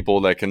many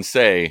people that can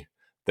say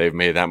they've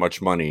made that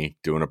much money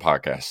doing a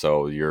podcast.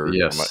 So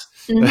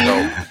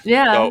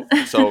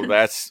so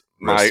that's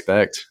my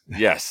respect.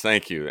 Yes,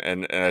 thank you.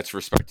 And that's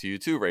respect to you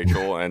too,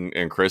 Rachel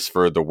and Chris,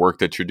 for the work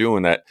that you're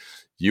doing, that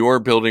you are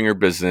building your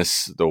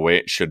business the way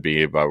it should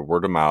be, by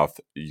word of mouth,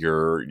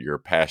 your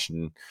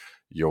passion,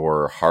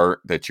 your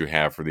heart that you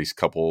have for these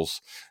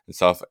couples and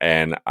stuff.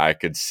 And I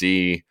could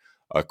see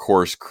a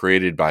course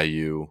created by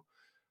you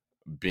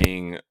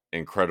being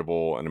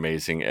incredible and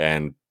amazing,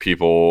 and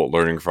people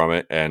learning from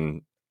it.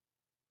 And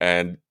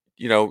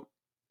you'll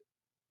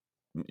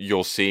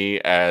see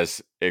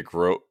as it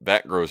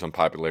grows in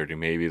popularity,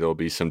 maybe there'll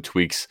be some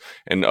tweaks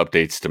and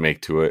updates to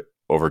make to it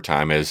over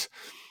time, as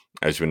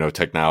we know,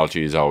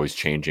 technology is always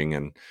changing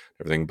and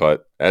everything.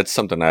 But that's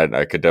something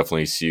I could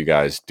definitely see you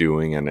guys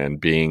doing and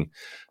being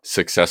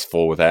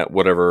successful with that,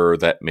 whatever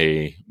that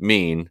may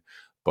mean.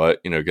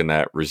 But again,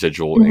 that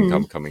residual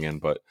income coming in.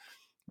 But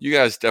you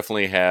guys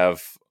definitely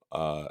have,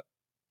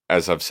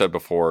 as I've said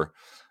before,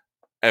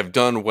 have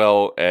done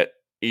well at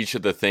each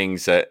of the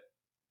things that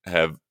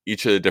have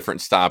each of the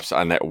different stops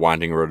on that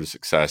winding road to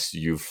success.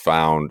 You've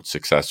found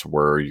success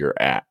where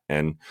you're at,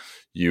 and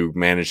you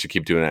managed to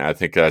keep doing it. I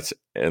think that's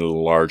in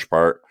large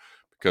part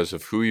because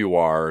of who you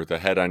are, the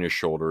head on your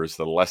shoulders,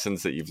 the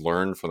lessons that you've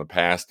learned from the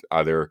past,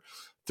 either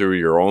through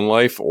your own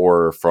life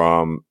or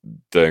from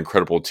the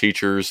incredible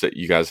teachers that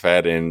you guys have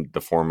had in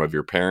the form of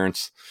your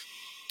parents.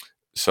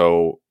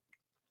 So,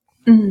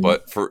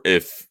 but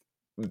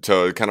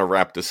to kind of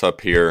wrap this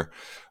up here,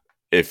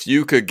 if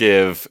you could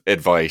give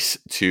advice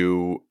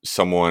to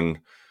someone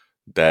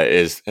that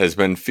has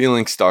been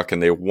feeling stuck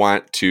and they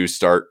want to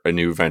start a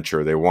new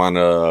venture, they want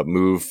to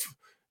move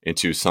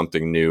into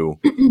something new,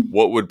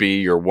 what would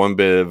be your one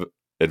bit of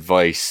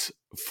advice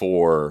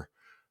for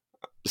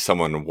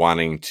someone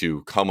wanting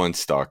to come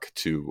unstuck,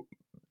 to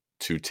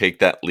take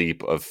that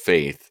leap of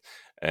faith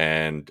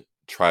and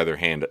try their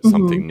hand at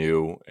something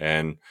new,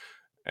 and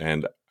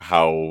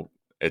how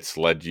it's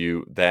led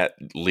you, that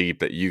leap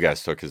that you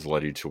guys took has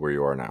led you to where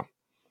you are now?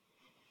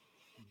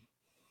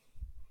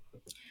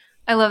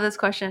 I love this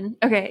question.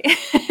 Okay.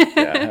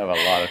 I have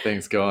a lot of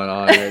things going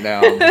on right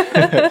now.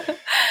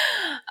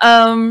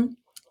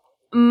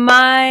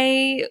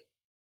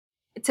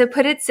 To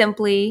put it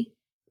simply,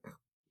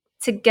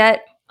 to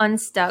get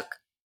unstuck,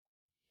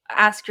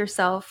 ask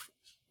yourself,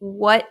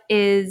 what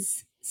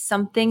is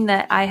something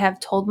that I have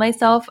told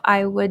myself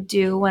I would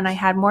do when I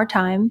had more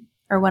time,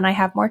 or when I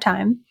have more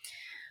time?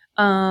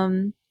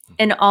 And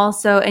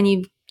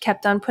you've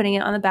kept on putting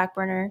it on the back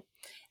burner.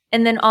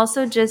 And then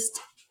also just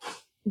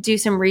do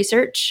some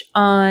research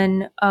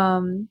on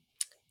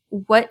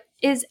what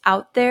is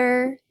out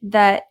there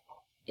that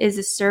is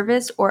a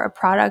service or a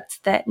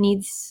product that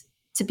needs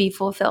to be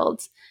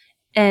fulfilled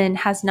and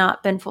has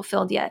not been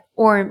fulfilled yet,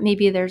 or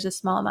maybe there's a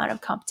small amount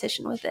of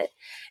competition with it.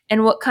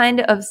 And what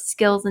kind of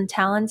skills and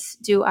talents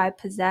do I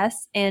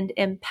possess and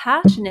am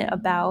passionate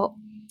about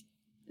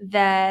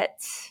that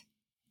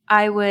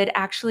I would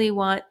actually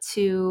want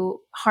to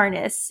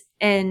harness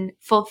and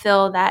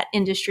fulfill that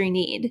industry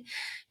need?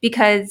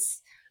 Because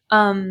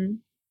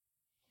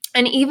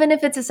and even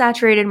if it's a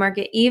saturated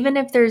market, even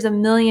if there's a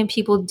million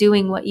people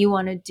doing what you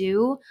want to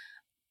do,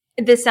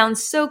 this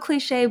sounds so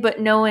cliche, but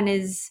no one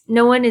is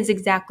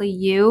exactly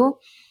you.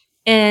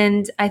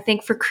 And I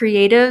think for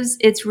creatives,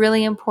 it's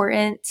really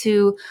important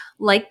to,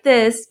 like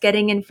this,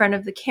 getting in front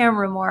of the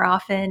camera more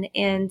often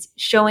and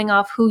showing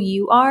off who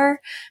you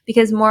are,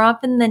 because more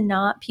often than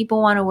not, people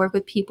want to work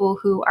with people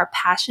who are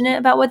passionate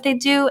about what they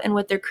do and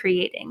what they're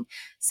creating.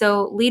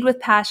 So lead with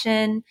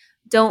passion,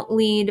 don't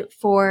lead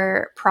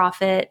for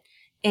profit,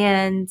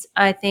 And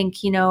I think,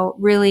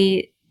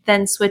 really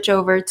then switch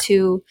over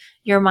to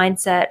your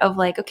mindset of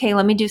like, okay,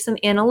 let me do some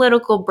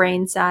analytical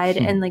brain side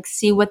and like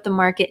see what the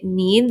market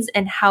needs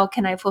and how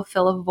can I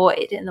fulfill a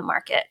void in the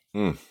market.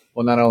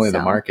 Well, not only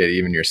the market,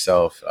 even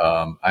yourself.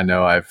 I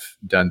know I've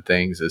done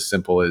things as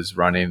simple as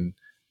running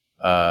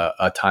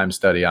a time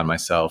study on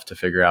myself to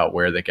figure out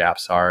where the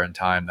gaps are in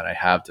time that I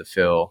have to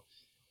fill,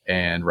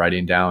 and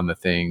writing down the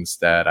things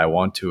that I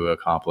want to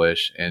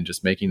accomplish and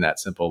just making that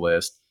simple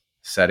list,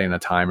 setting a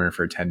timer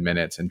for 10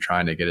 minutes and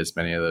trying to get as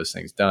many of those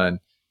things done.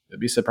 You'll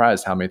be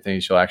surprised how many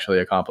things you'll actually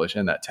accomplish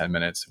in that 10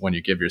 minutes when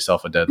you give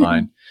yourself a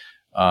deadline.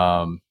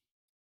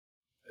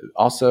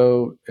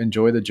 Also,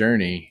 enjoy the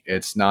journey.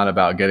 It's not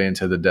about getting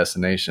to the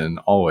destination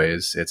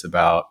always. It's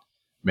about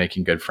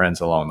making good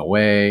friends along the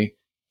way,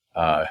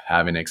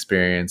 having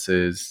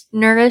experiences.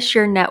 Nourish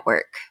your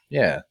network.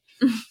 Yeah.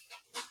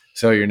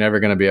 So you're never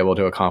going to be able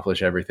to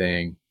accomplish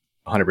everything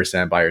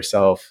 100% by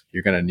yourself.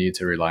 You're going to need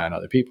to rely on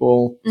other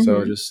people.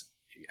 So just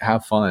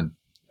have fun.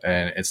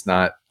 And it's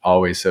not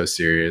always so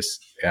serious.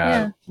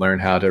 Learn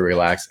how to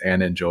relax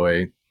and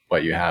enjoy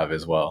what you have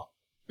as well.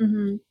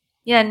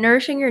 Yeah,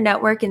 nourishing your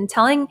network and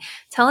telling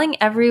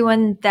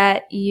everyone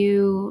that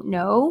you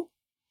know,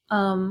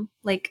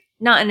 like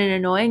not in an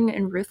annoying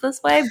and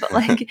ruthless way, but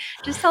like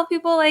just tell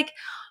people like,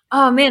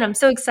 oh man, I'm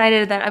so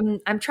excited that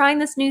I'm trying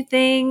this new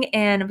thing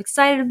and I'm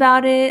excited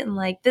about it, and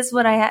like this is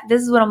what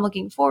this is what I'm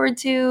looking forward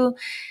to.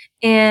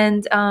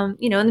 And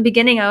in the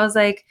beginning I was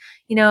like,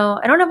 I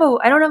don't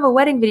have a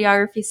wedding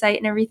videography site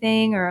and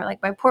everything, or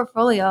like my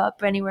portfolio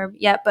up anywhere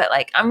yet, but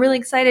like I'm really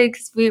excited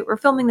because we're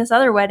filming this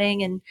other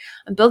wedding and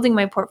I'm building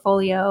my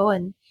portfolio.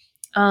 And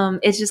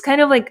it's just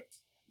kind of like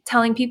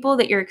telling people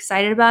that you're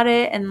excited about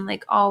it and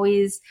like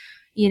always,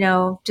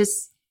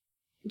 just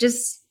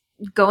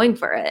going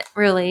for it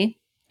really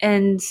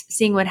and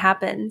seeing what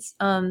happens.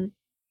 And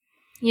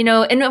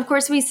of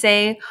course we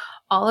say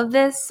all of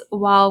this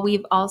while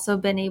we've also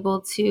been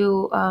able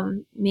to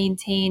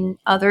maintain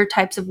other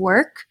types of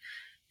work.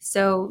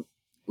 So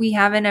we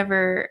haven't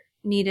ever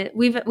needed,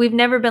 we've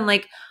never been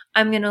like,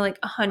 I'm going to like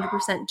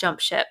 100%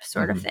 jump ship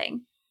sort of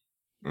thing.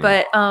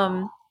 But,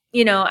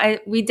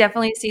 we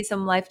definitely see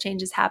some life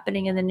changes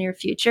happening in the near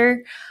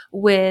future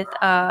with,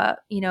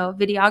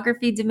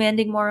 videography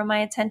demanding more of my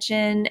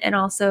attention. And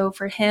also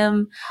for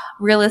him,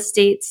 real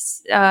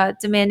estate's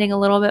demanding a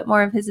little bit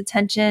more of his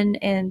attention,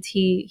 and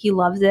he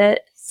loves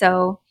it.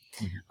 So,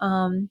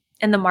 and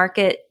the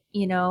market,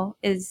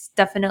 is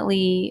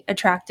definitely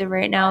attractive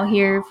right now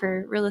here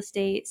for real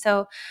estate.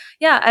 So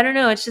yeah, I don't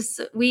know. It's just,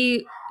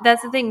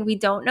 that's the thing. We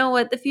don't know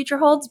what the future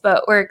holds,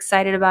 but we're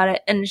excited about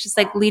it. And it's just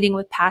like leading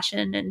with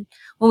passion. And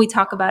when we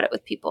talk about it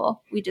with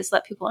people, we just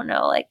let people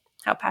know like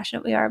how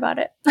passionate we are about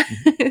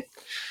it.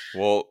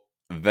 Well,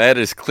 that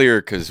is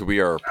clear because we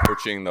are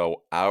approaching the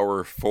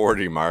hour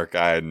 40 mark.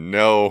 I had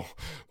no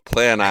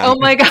plan on, oh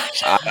my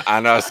gosh,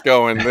 on us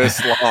going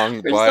this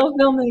long,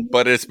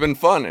 but it's been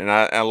fun, and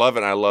I love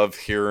it. I love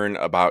hearing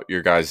about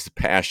your guys'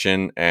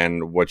 passion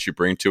and what you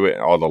bring to it,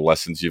 and all the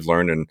lessons you've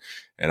learned,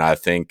 and I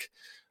think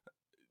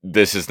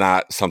this is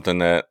not something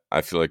that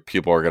I feel like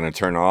people are going to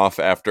turn off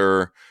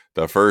after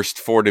the first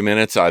 40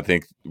 minutes. I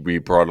think we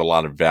brought a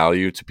lot of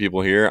value to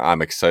people here.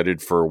 I'm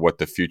excited for what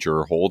the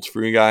future holds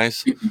for you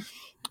guys.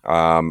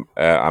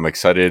 I'm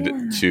excited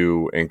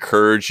to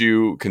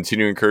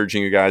continue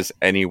encouraging you guys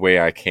any way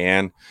I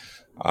can,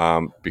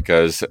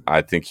 because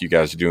I think you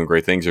guys are doing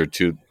great things. Are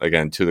two of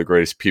the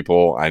greatest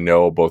people I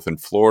know, both in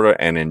Florida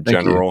and in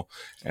general.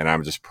 And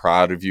I'm just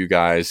proud of you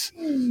guys,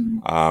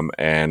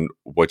 and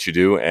what you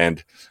do.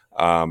 And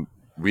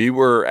we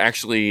were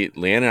actually,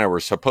 Leanne and I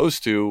were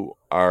supposed to,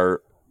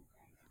 our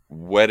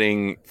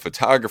wedding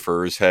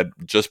photographers had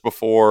just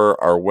before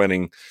our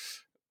wedding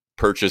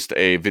purchased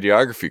a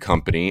videography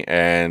company,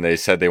 and they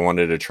said they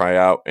wanted to try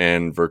out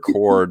and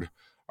record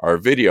our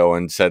video,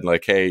 and said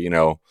like, hey,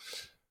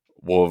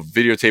 we'll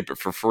videotape it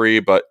for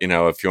free, but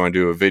if you want to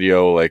do a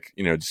video, like,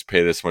 just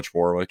pay this much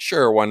more. We're like,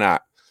 sure, why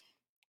not?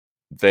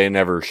 They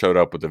never showed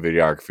up with the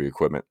videography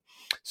equipment.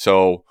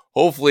 So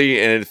hopefully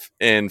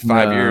in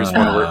 5 years,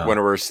 when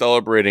we're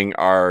celebrating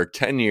our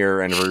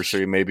 10-year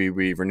anniversary, maybe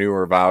we renew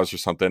our vows or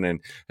something. And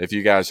if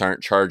you guys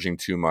aren't charging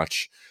too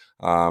much,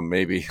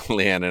 maybe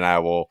Leanne and I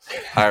will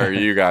hire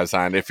you guys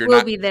on. If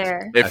we'll be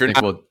there. If you're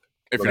not,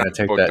 we're going to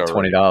take that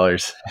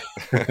 $20.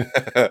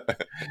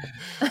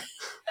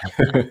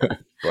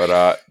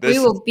 But we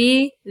will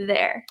be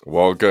there.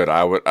 Well, good.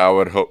 I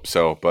would hope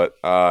so. But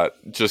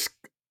just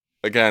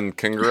again,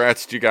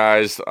 congrats to you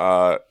guys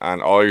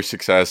on all your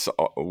success.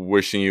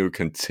 Wishing you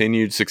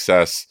continued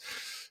success,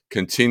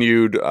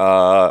 continued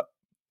on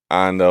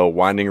the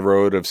winding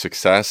road of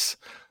success.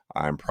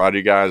 I'm proud of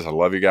you guys. I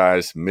love you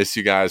guys. Miss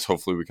you guys.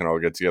 Hopefully we can all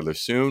get together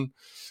soon.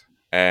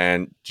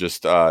 And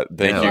just thank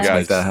you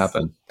guys. Make that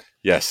happen.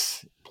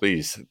 Yes,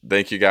 please.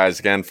 Thank you guys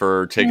again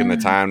for taking the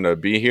time to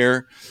be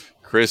here.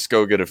 Chris,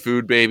 go get a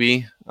food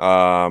baby.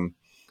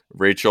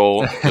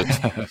 Rachel,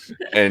 just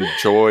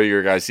enjoy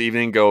your guys'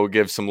 evening. Go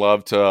give some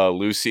love to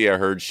Lucy. I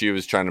heard she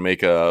was trying to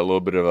make a little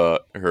bit of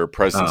her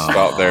presence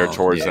felt there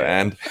towards the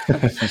end.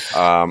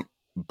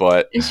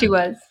 But she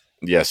was.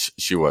 Yes,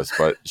 she was,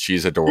 but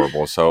she's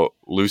adorable. So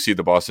Lucy,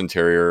 the Boston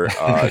Terrier,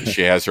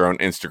 she has her own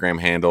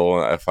Instagram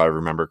handle, if I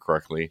remember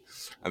correctly.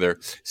 There.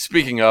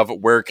 Speaking of,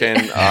 where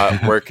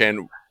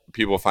can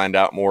people find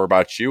out more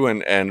about you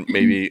and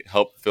maybe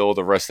help fill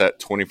the rest of that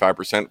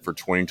 25% for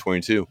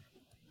 2022?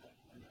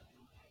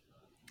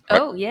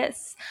 Oh,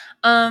 yes.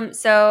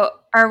 So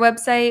our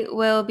website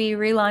will be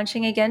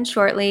relaunching again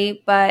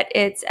shortly, but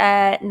it's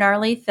at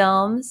Narlee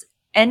Films,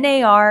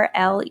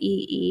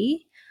 Narlee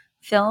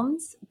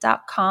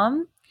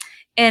films.com.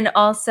 And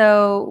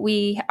also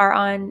we are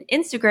on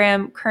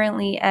Instagram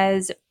currently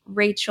as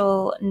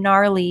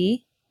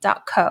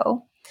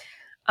rachelnarlee.co.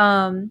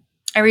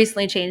 I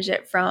recently changed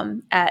it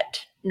from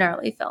at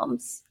Narlee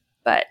Films,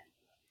 but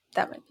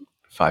that might be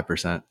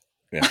 5%.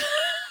 Yeah.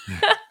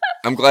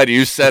 I'm glad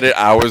you said it.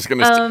 I was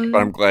gonna,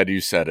 but I'm glad you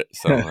said it.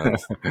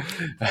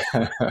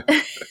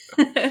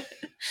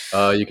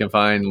 So, you can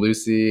find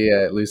Lucy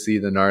at Lucy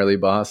the Gnarly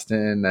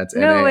Boston. That's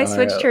no, I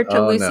switched her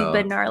to Lucy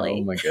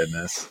Bednarly. Oh my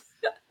goodness!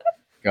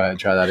 Go ahead,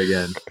 try that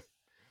again.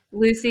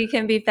 Lucy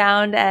can be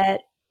found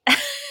at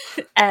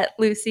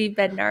Lucy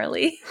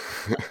Bednarly,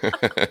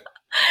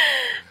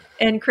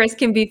 and Chris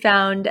can be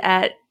found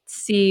at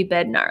C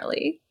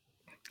Bednarly.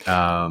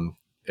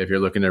 If you're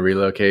looking to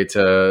relocate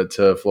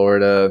to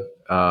Florida,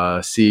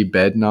 see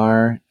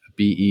Bednar,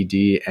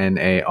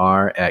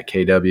 BEDNAR at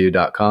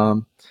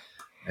KW.com.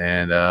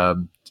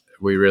 And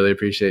we really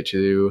appreciate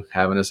you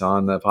having us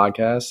on the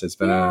podcast. It's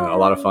been a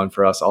lot of fun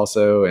for us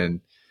also.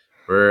 And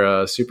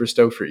we're super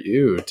stoked for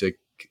you to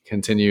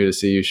continue to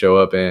see you show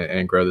up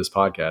and grow this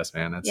podcast,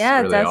 man. That's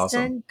really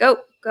Dustin, awesome.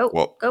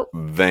 Go.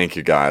 Thank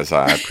you guys.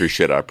 I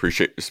appreciate it. I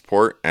appreciate your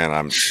support. And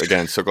I'm,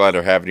 again, so glad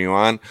they're having you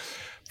on.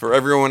 For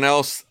everyone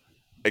else,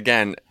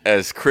 again,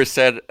 as Chris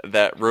said,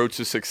 that road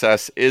to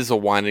success is a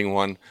winding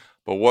one,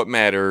 but what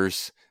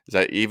matters is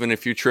that even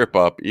if you trip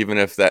up, even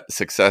if that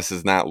success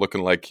is not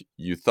looking like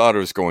you thought it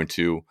was going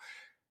to,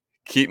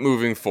 keep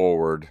moving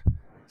forward,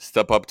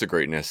 step up to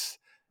greatness,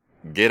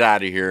 get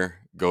out of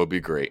here, go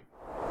be great.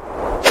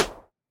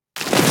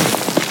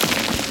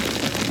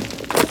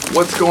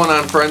 What's going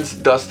on, friends?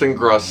 Dustin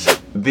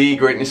Gruss, the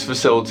Greatness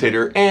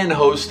Facilitator and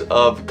host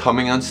of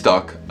Coming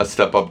Unstuck, a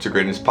Step Up to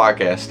Greatness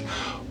podcast,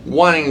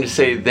 wanting to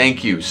say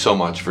thank you so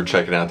much for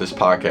checking out this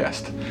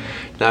podcast.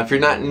 Now, if you're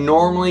not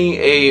normally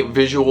a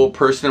visual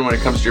person when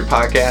it comes to your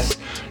podcast,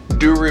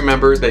 do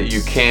remember that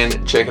you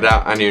can check it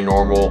out on your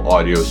normal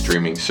audio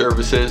streaming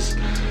services.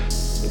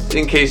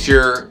 In case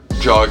you're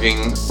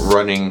jogging,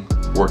 running,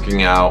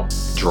 working out,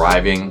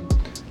 driving,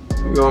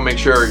 you want to make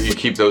sure you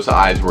keep those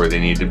eyes where they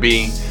need to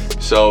be.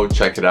 So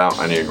check it out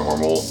on your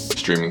normal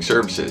streaming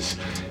services.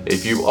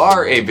 If you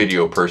are a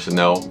video person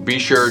though, be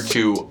sure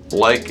to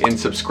like and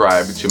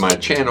subscribe to my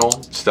channel,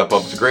 Step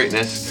Up to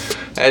Greatness,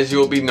 as you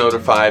will be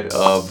notified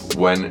of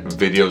when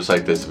videos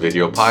like this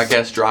video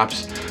podcast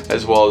drops,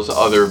 as well as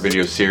other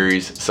video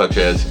series such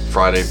as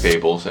Friday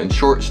Fables and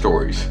short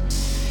stories.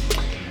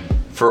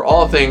 For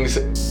all things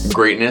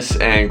greatness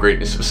and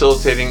greatness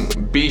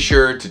facilitating, be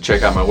sure to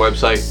check out my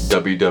website,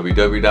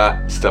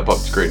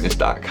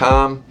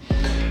 www.stepuptogreatness.com.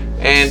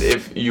 And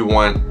if you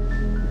want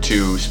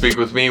to speak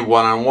with me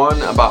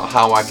one-on-one about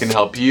how I can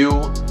help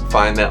you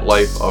find that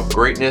life of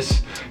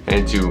greatness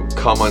and to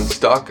come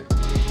unstuck,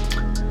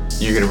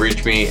 you can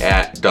reach me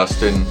at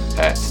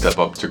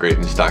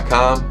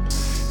dustin@stepuptogreatness.com.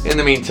 In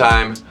the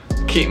meantime,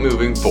 keep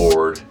moving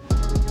forward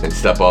and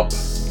step up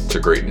to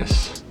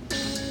greatness.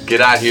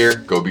 Get out here,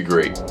 go be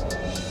great.